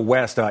calling the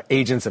West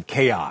agents of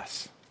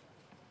chaos.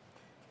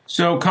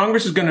 So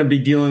Congress is going to be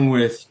dealing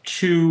with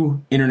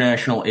 2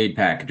 international aid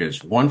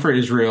packages, one for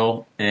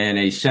Israel and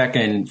a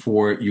second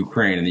for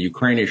Ukraine. And the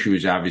Ukraine issue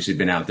has obviously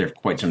been out there for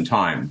quite some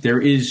time.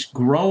 There is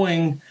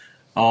growing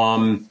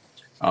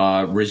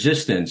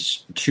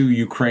resistance to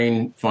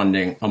Ukraine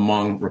funding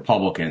among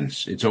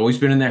Republicans. It's always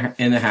been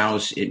in the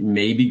House. It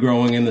may be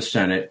growing in the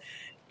Senate.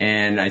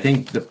 And I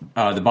think the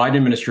Biden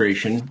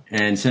administration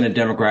and Senate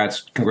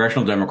Democrats,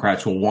 congressional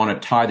Democrats, will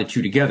want to tie the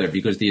two together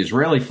because the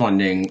Israeli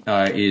funding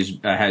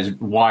has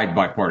wide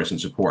bipartisan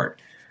support.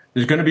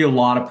 There's going to be a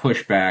lot of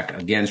pushback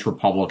against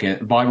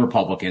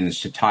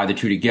Republicans to tie the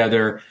two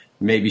together,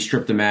 maybe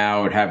strip them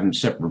out, have them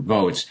separate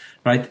votes.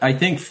 But I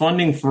think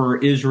funding for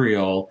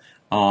Israel,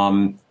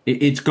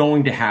 it's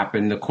going to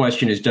happen. The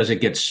question is, does it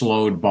get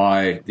slowed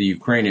by the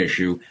Ukraine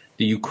issue?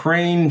 The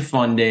Ukraine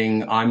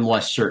funding, I'm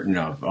less certain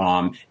of.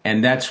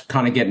 And that's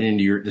kind of getting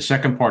into the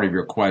second part of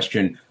your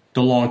question,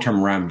 the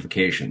long-term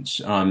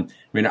ramifications.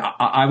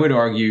 I would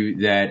argue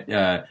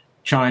that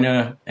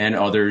China and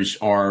others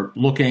are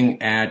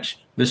looking at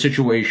the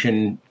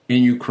situation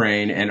in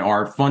Ukraine and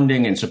our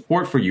funding and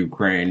support for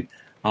Ukraine,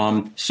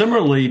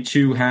 similarly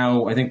to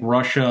how I think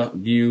Russia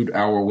viewed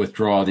our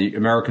withdrawal, the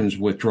Americans'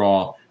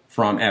 withdrawal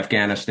from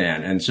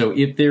Afghanistan. And so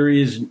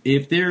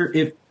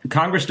if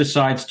Congress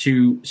decides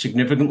to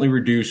significantly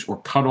reduce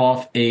or cut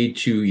off aid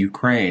to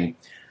Ukraine,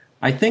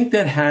 I think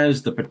that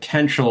has the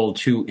potential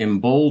to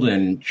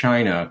embolden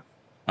China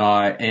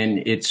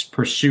in its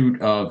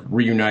pursuit of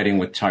reuniting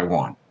with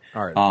Taiwan.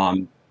 All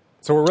right.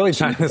 So we're really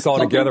tying this all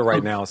together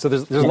right now. So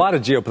there's a lot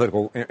of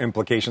geopolitical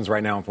implications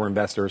right now for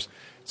investors.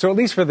 So at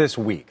least for this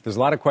week, there's a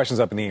lot of questions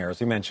up in the air,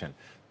 as you mentioned.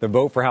 the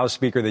vote for House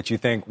Speaker that you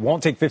think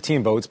won't take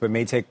 15 votes, but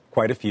may take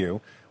quite a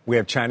few. We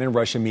have China and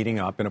Russia meeting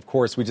up. And, of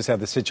course, we just have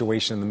the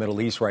situation in the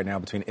Middle East right now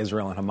between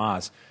Israel and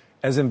Hamas.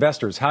 As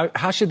investors,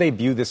 how should they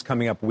view this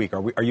coming up week?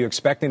 Are you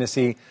expecting to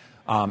see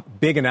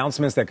big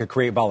announcements that could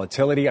create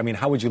volatility? I mean,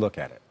 how would you look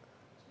at it?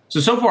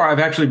 So far, I've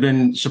actually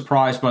been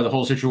surprised by the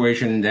whole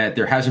situation that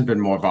there hasn't been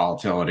more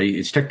volatility.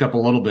 It's ticked up a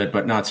little bit,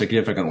 but not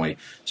significantly.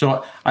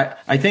 So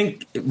I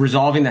think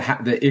resolving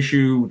the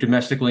issue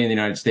domestically in the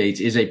United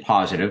States is a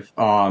positive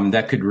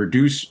that could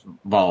reduce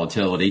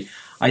volatility.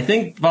 I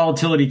think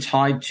volatility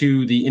tied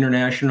to the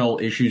international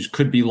issues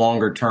could be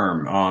longer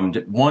term.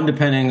 One,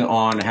 depending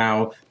on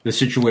how the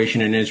situation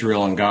in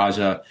Israel and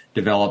Gaza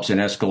develops and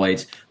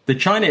escalates. The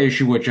China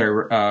issue, which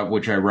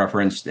I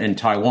referenced, in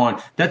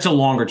Taiwan, that's a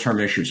longer term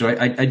issue. So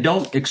I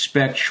don't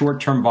expect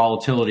short term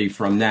volatility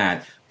from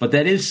that. But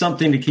that is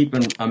something to keep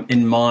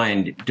in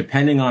mind,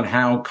 depending on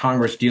how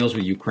Congress deals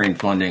with Ukraine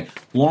funding.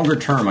 Longer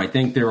term, I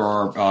think there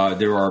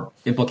are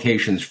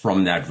implications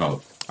from that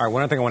vote. All right,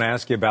 one other thing I want to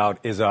ask you about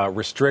is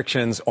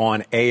restrictions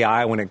on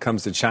AI when it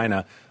comes to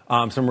China.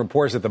 Some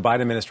reports that the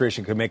Biden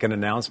administration could make an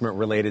announcement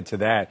related to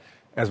that.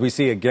 As we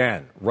see,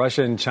 again,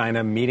 Russia and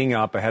China meeting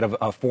up ahead of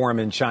a forum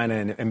in China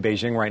and in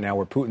Beijing right now,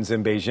 where Putin's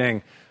in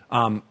Beijing.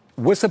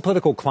 What's the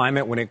political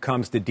climate when it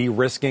comes to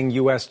de-risking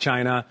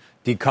U.S.-China,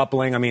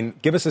 decoupling? I mean,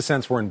 give us a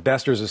sense for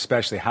investors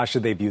especially. How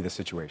should they view the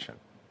situation?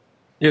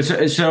 Yeah,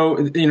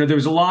 so there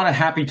was a lot of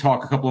happy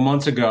talk a couple of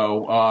months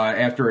ago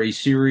after a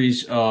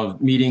series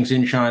of meetings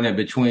in China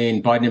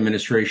between Biden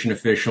administration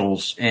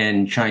officials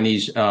and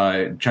Chinese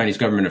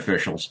government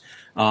officials.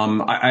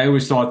 I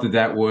always thought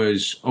that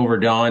was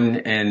overdone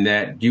and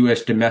that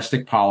U.S.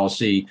 domestic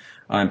policy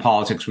and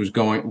politics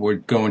were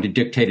going to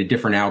dictate a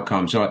different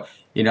outcome. So,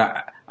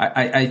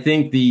 I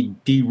think the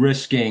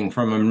de-risking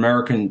from an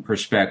American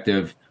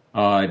perspective,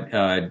 kind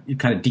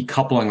of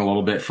decoupling a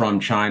little bit from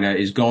China,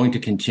 is going to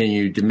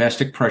continue.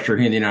 Domestic pressure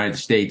here in the United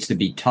States to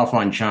be tough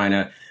on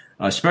China,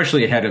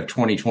 especially ahead of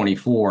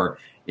 2024,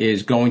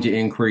 is going to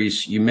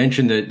increase. You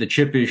mentioned the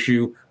chip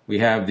issue. We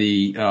have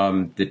the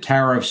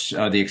tariffs,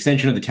 the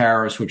extension of the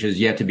tariffs, which is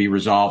yet to be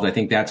resolved. I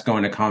think that's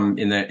going to come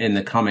in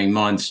the coming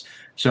months.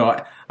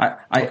 So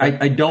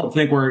I don't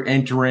think we're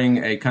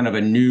entering a kind of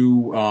a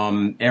new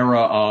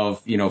era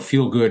of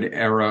feel good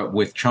era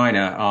with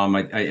China.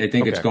 I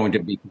think it's going to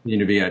continue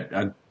to be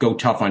a go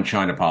tough on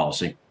China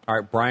policy. All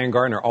right, Brian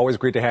Gardner, always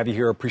great to have you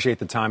here. Appreciate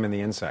the time and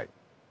the insight.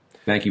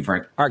 Thank you,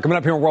 Frank. All right, coming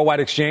up here on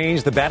Worldwide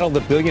Exchange, the battle of the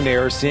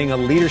billionaires, seeing a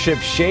leadership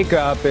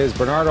shakeup as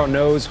Bernard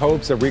Arnault's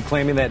hopes of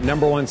reclaiming that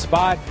number one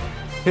spot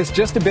is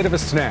just a bit of a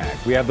snag.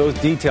 We have those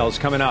details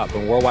coming up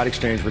when Worldwide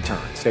Exchange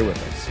returns. Stay with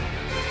us.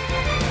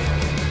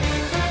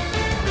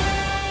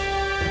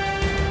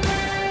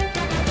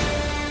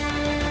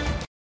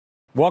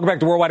 Welcome back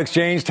to Worldwide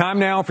Exchange. Time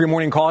now for your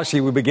morning call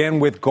sheet. We begin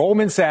with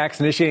Goldman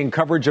Sachs initiating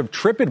coverage of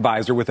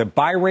TripAdvisor with a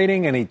buy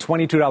rating and a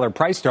 $22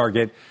 price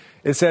target.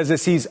 It says it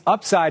sees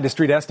upside to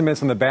street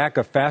estimates on the back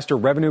of faster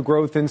revenue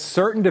growth in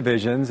certain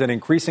divisions and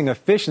increasing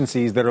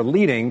efficiencies that are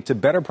leading to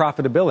better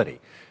profitability.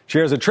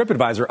 Shares of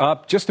TripAdvisor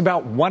up just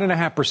about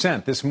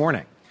 1.5% this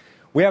morning.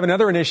 We have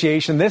another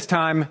initiation, this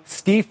time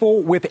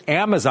Stifel with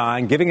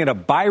Amazon, giving it a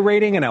buy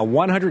rating and a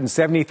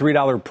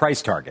 $173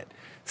 price target.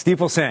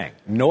 Stifel saying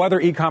no other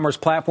e-commerce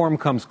platform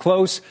comes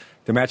close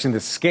to matching the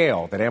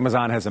scale that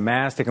Amazon has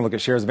amassed. Taking a look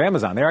at shares of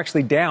Amazon, they're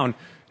actually down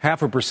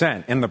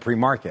 0.5% in the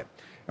pre-market.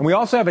 And we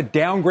also have a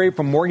downgrade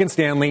from Morgan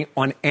Stanley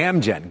on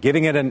Amgen,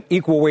 giving it an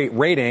equal weight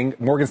rating.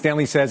 Morgan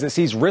Stanley says it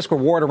sees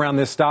risk-reward around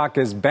this stock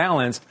as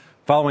balanced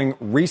following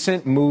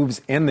recent moves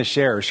in the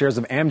shares. Shares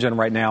of Amgen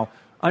right now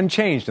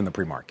unchanged in the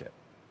pre-market.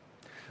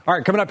 All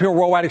right, coming up here at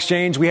Worldwide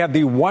Exchange, we have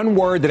the one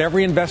word that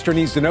every investor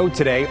needs to know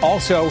today.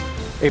 Also,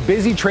 a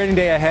busy trading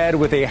day ahead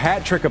with a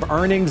hat trick of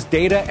earnings,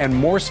 data, and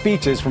more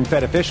speeches from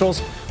Fed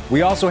officials.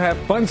 We also have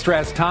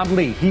Fundstrat's Tom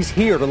Lee. He's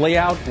here to lay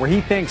out where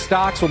he thinks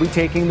stocks will be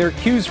taking their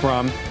cues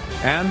from.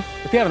 And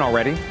if you haven't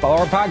already, follow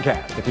our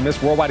podcast. If you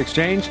missed Worldwide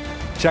Exchange,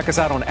 check us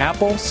out on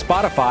Apple,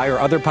 Spotify, or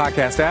other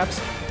podcast apps.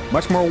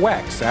 Much more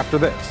WEX after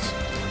this.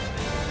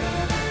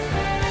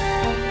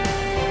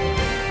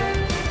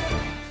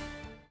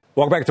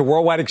 Welcome back to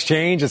Worldwide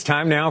Exchange. It's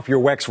time now for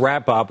your WEX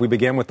wrap-up. We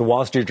begin with the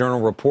Wall Street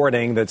Journal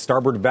reporting that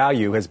Starboard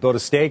Value has built a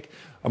stake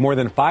of more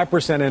than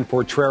 5% in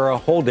Forterra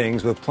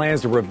Holdings with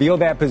plans to reveal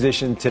that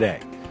position today.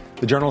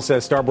 The Journal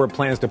says Starboard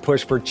plans to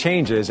push for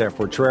changes at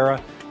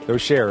Forterra.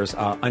 Those shares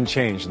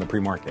unchanged in the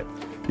pre-market.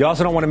 You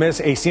also don't want to miss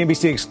a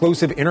CNBC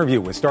exclusive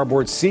interview with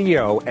Starboard's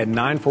CEO at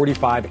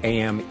 9:45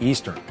 a.m.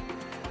 Eastern.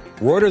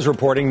 Reuters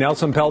reporting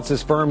Nelson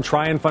Peltz's firm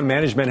Trian Fund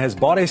Management has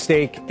bought a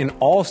stake in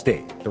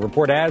Allstate. The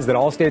report adds that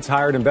Allstate's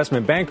hired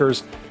investment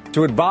bankers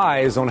to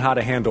advise on how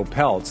to handle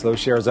Peltz. Those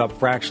shares up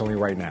fractionally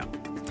right now.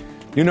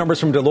 New numbers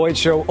from Deloitte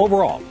show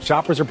overall,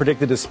 shoppers are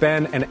predicted to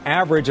spend an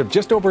average of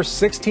just over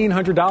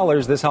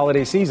 $1,600 this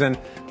holiday season.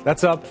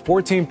 That's up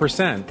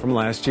 14% from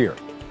last year.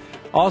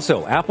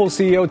 Also, Apple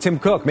CEO Tim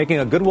Cook making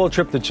a goodwill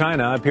trip to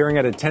China, appearing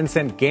at a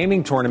Tencent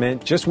gaming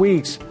tournament just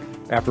weeks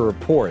after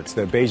reports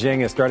that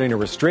Beijing is starting to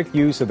restrict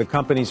use of the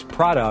company's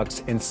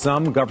products in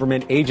some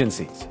government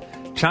agencies.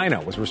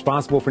 China was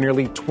responsible for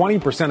nearly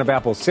 20% of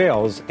Apple's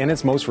sales in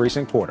its most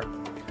recent quarter.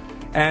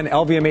 And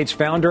LVMH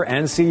founder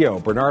and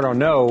CEO Bernard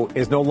Arnault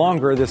is no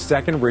longer the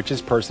second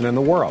richest person in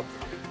the world.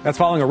 That's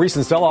following a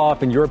recent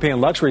sell-off in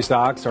European luxury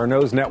stocks.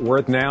 Arnault's net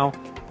worth now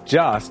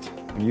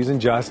I'm using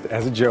just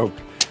as a joke,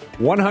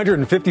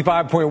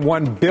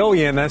 $155.1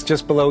 billion. That's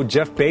just below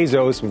Jeff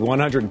Bezos with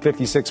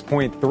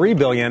 $156.3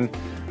 billion,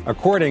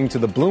 according to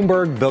the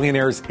Bloomberg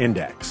Billionaires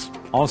Index.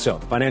 Also,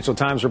 the Financial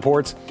Times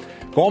reports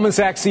Goldman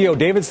Sachs CEO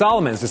David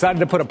Solomon has decided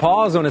to put a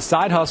pause on his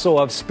side hustle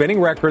of spinning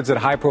records at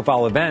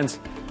high-profile events.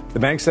 The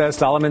bank says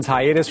Solomon's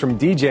hiatus from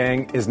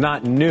DJing is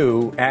not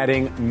new,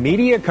 adding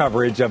media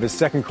coverage of his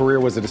second career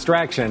was a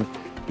distraction.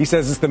 He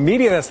says it's the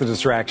media that's the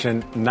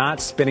distraction,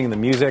 not spinning the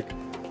music.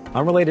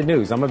 Unrelated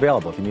news. I'm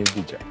available if you need a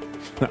DJ.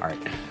 All right.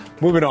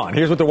 Moving on.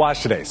 Here's what to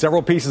watch today.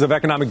 Several pieces of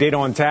economic data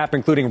on tap,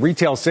 including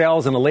retail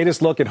sales and the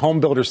latest look at home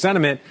builder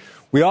sentiment.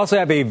 We also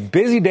have a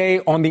busy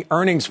day on the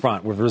earnings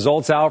front with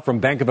results out from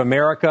Bank of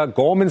America,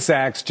 Goldman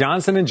Sachs,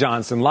 Johnson &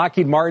 Johnson,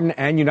 Lockheed Martin,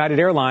 and United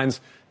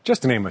Airlines,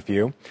 just to name a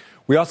few.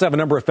 We also have a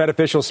number of Fed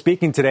officials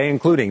speaking today,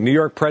 including New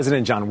York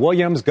President John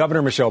Williams,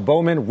 Governor Michelle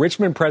Bowman,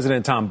 Richmond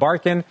President Tom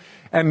Barkin,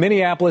 and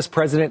Minneapolis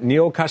President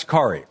Neil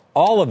Kashkari.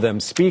 All of them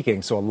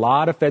speaking, so a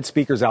lot of Fed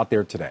speakers out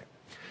there today.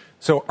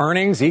 So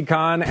earnings,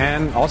 econ,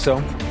 and also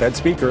Fed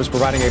speakers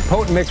providing a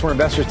potent mix for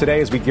investors today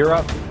as we gear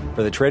up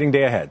for the trading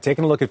day ahead.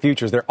 Taking a look at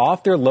futures, they're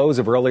off their lows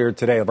of earlier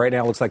today. Right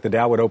now, it looks like the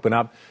Dow would open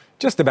up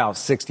just about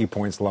 60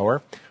 points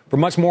lower. For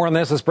much more on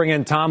this, let's bring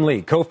in Tom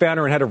Lee,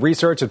 co-founder and head of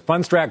research at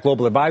Fundstrat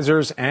Global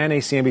Advisors and a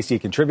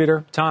CNBC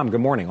contributor. Tom, good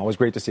morning. Always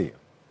great to see you.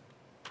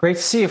 Great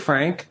to see you,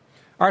 Frank.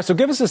 All right, so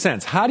give us a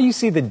sense. How do you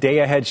see the day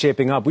ahead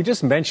shaping up? We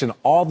just mentioned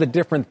all the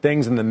different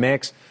things in the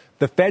mix.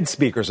 The Fed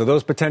speakers, are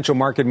those potential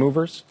market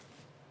movers?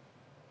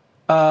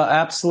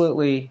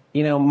 Absolutely.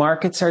 You know,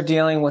 markets are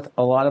dealing with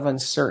a lot of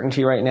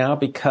uncertainty right now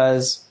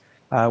because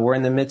we're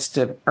in the midst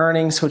of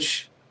earnings,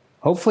 which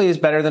hopefully is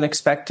better than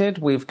expected.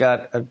 We've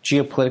got a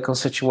geopolitical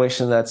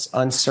situation that's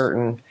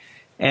uncertain,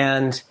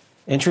 and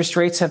interest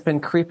rates have been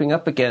creeping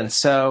up again.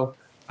 So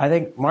I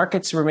think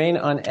markets remain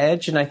on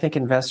edge, and I think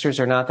investors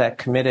are not that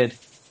committed.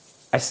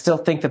 I still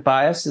think the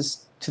bias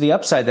is to the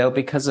upside, though,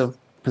 because of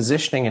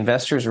positioning.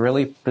 Investors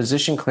really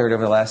position cleared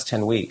over the last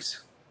 10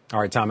 weeks. All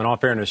right, Tom, in all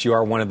fairness, you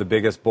are one of the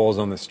biggest bulls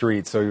on the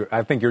street, so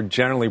I think you're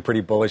generally pretty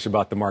bullish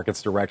about the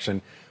market's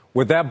direction.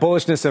 With that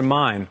bullishness in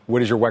mind,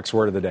 what is your WEX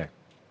word of the day?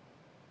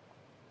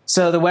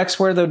 So the WEX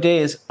word of the day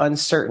is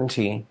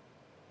uncertainty.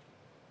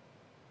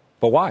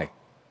 But why?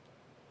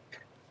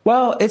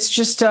 Well, it's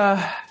just,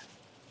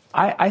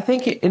 I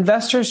think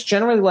investors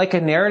generally like a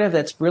narrative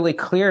that's really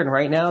clear. And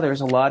right now there's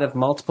a lot of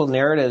multiple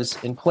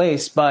narratives in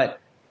place. But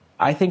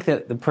I think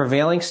that the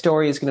prevailing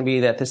story is going to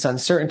be that this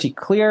uncertainty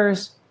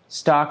clears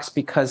stocks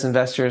because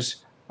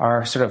investors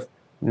are sort of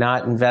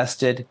not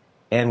invested,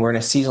 and we're in a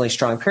seasonally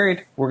strong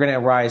period. We're going to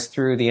rise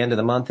through the end of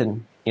the month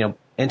and,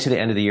 into the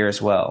end of the year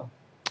as well.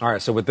 All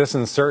right. So with this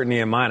uncertainty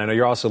in mind, I know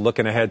you're also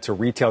looking ahead to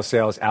retail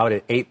sales out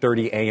at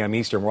 8:30 a.m.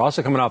 Eastern. We're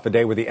also coming off a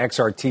day where the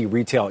XRT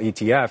retail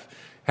ETF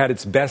had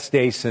its best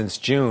day since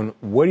June.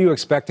 What are you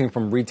expecting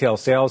from retail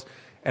sales?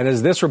 And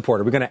is this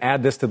report, are we going to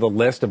add this to the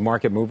list of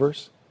market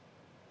movers?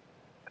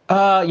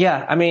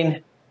 Yeah. I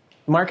mean,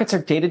 markets are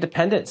data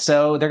dependent,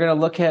 so they're going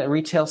to look at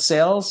retail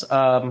sales.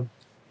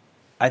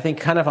 I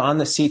think kind of on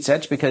the seat's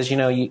edge because,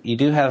 you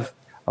do have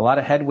a lot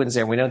of headwinds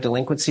there. We know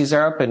delinquencies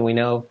are up, and we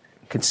know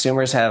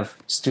consumers have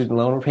student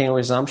loan repayment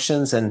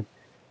resumptions, and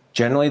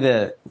generally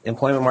the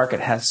employment market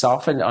has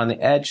softened on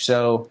the edge.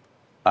 So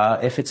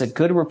if it's a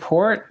good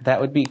report, that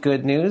would be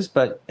good news.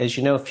 But as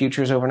you know,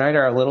 futures overnight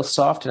are a little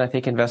soft, and I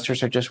think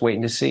investors are just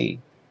waiting to see.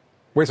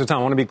 Wait, so Tom,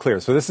 I want to be clear.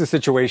 So this is a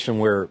situation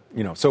where,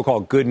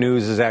 so-called good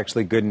news is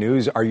actually good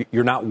news.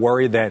 You're not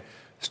worried that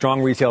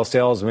strong retail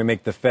sales may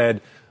make the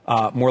Fed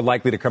more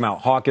likely to come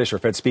out hawkish, or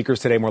Fed speakers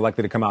today more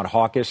likely to come out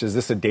hawkish? Is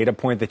this a data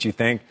point that you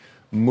think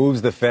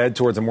moves the Fed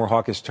towards a more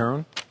hawkish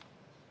turn?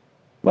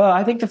 Well,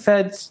 I think the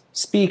Fed's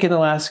speak in the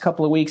last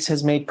couple of weeks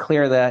has made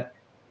clear that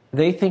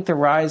they think the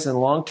rise in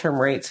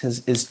long-term rates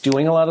is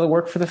doing a lot of the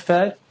work for the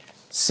Fed.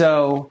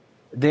 So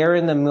they're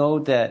in the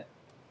mode that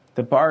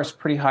the bar is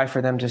pretty high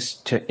for them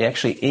to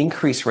actually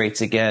increase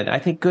rates again. I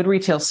think good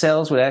retail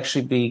sales would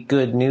actually be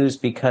good news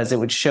because it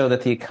would show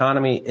that the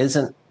economy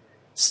isn't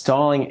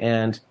stalling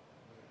and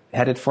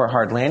headed for a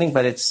hard landing,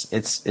 but it's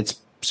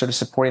sort of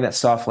supporting that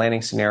soft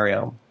landing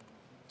scenario.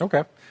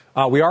 Okay.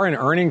 We are in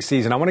earnings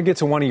season. I want to get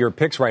to one of your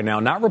picks right now.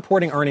 Not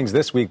reporting earnings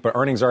this week, but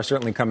earnings are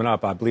certainly coming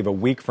up, I believe, a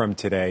week from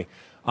today.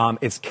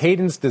 It's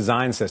Cadence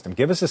Design System.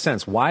 Give us a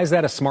sense. Why is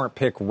that a smart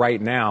pick right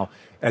now?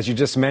 As you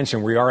just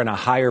mentioned, we are in a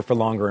higher for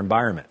longer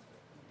environment.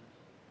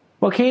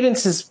 Well,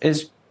 Cadence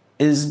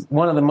is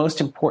one of the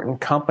most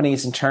important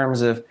companies in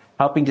terms of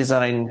helping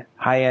design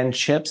high-end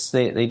chips.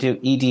 They do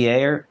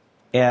EDA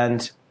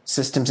and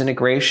systems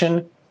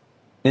integration.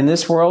 In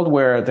this world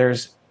where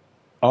there's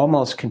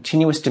almost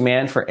continuous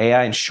demand for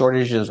AI and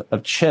shortages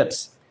of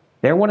chips,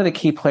 they're one of the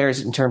key players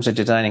in terms of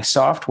designing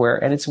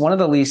software, and it's one of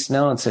the least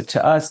known. So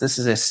to us, this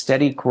is a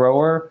steady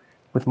grower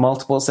with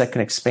multiples that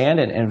can expand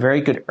and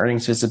very good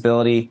earnings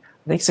visibility.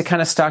 I think it's the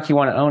kind of stock you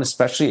want to own,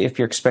 especially if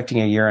you're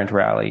expecting a year-end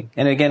rally.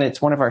 And again,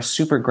 it's one of our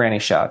super granny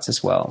shots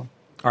as well.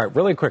 All right,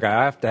 really quick,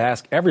 I have to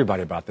ask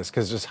everybody about this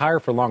because it's higher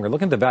for longer.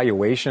 Look at the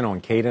valuation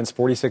on Cadence,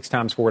 46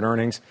 times forward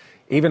earnings,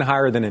 even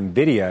higher than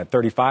NVIDIA at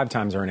 35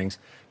 times earnings.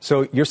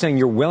 So you're saying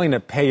you're willing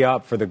to pay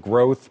up for the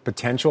growth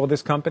potential of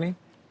this company?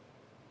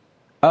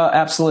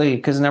 Absolutely,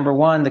 because number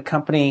one, the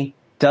company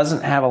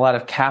doesn't have a lot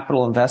of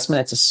capital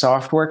investment. It's a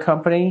software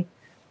company,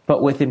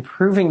 but with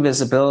improving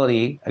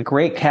visibility, a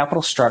great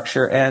capital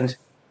structure, and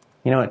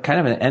kind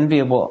of an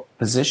enviable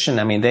position.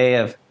 I mean,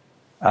 they're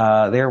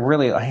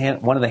really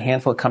one of the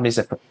handful of companies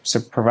that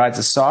provides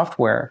the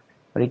software.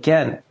 But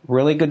again,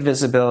 really good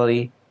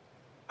visibility,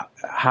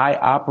 high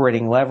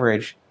operating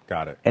leverage.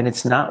 Got it. And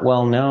it's not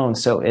well known,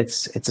 so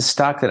it's a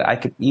stock that I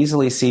could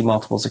easily see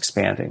multiples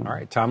expanding. All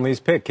right, Tom Lee's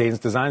pick, Cadence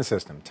Design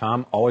System.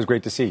 Tom, always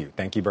great to see you.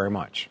 Thank you very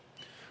much.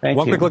 Thank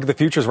One you. quick look at the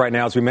futures right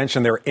now. As we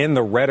mentioned, they're in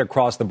the red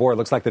across the board. It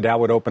looks like the Dow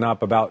would open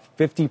up about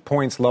 50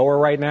 points lower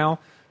right now.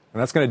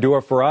 And that's going to do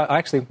it for us.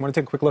 Actually, I want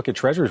to take a quick look at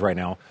Treasuries right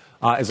now.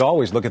 As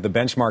always, look at the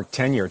benchmark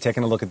 10-year.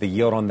 Taking a look at the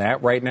yield on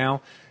that right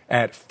now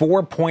at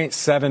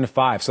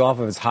 4.75. So off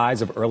of its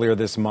highs of earlier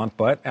this month,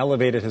 but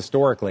elevated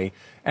historically.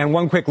 And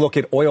one quick look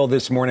at oil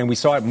this morning. We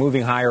saw it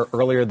moving higher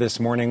earlier this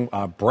morning.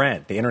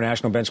 Brent, the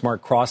international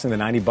benchmark, crossing the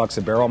 $90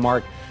 a barrel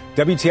mark.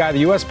 WTI, the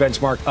U.S.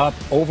 benchmark, up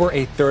over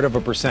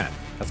 0.33%.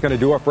 That's going to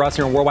do it for us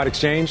here on Worldwide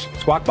Exchange.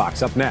 Squawk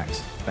Box up next.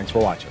 Thanks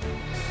for watching.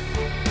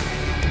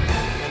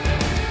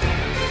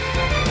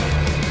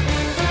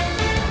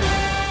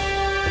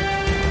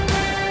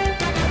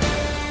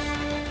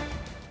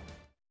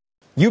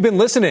 You've been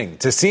listening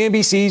to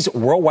CNBC's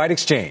Worldwide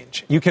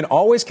Exchange. You can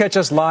always catch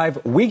us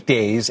live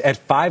weekdays at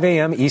 5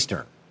 a.m.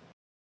 Eastern.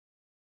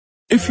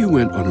 If you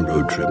went on a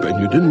road trip and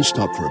you didn't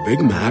stop for a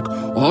Big Mac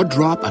or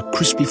drop a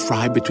crispy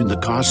fry between the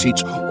car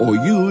seats or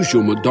use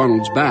your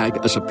McDonald's bag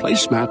as a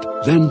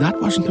placemat, then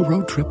that wasn't a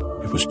road trip.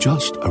 It was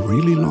just a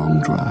really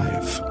long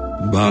drive.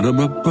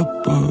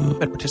 Ba-da-ba-ba-ba.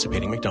 At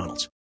participating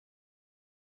McDonald's.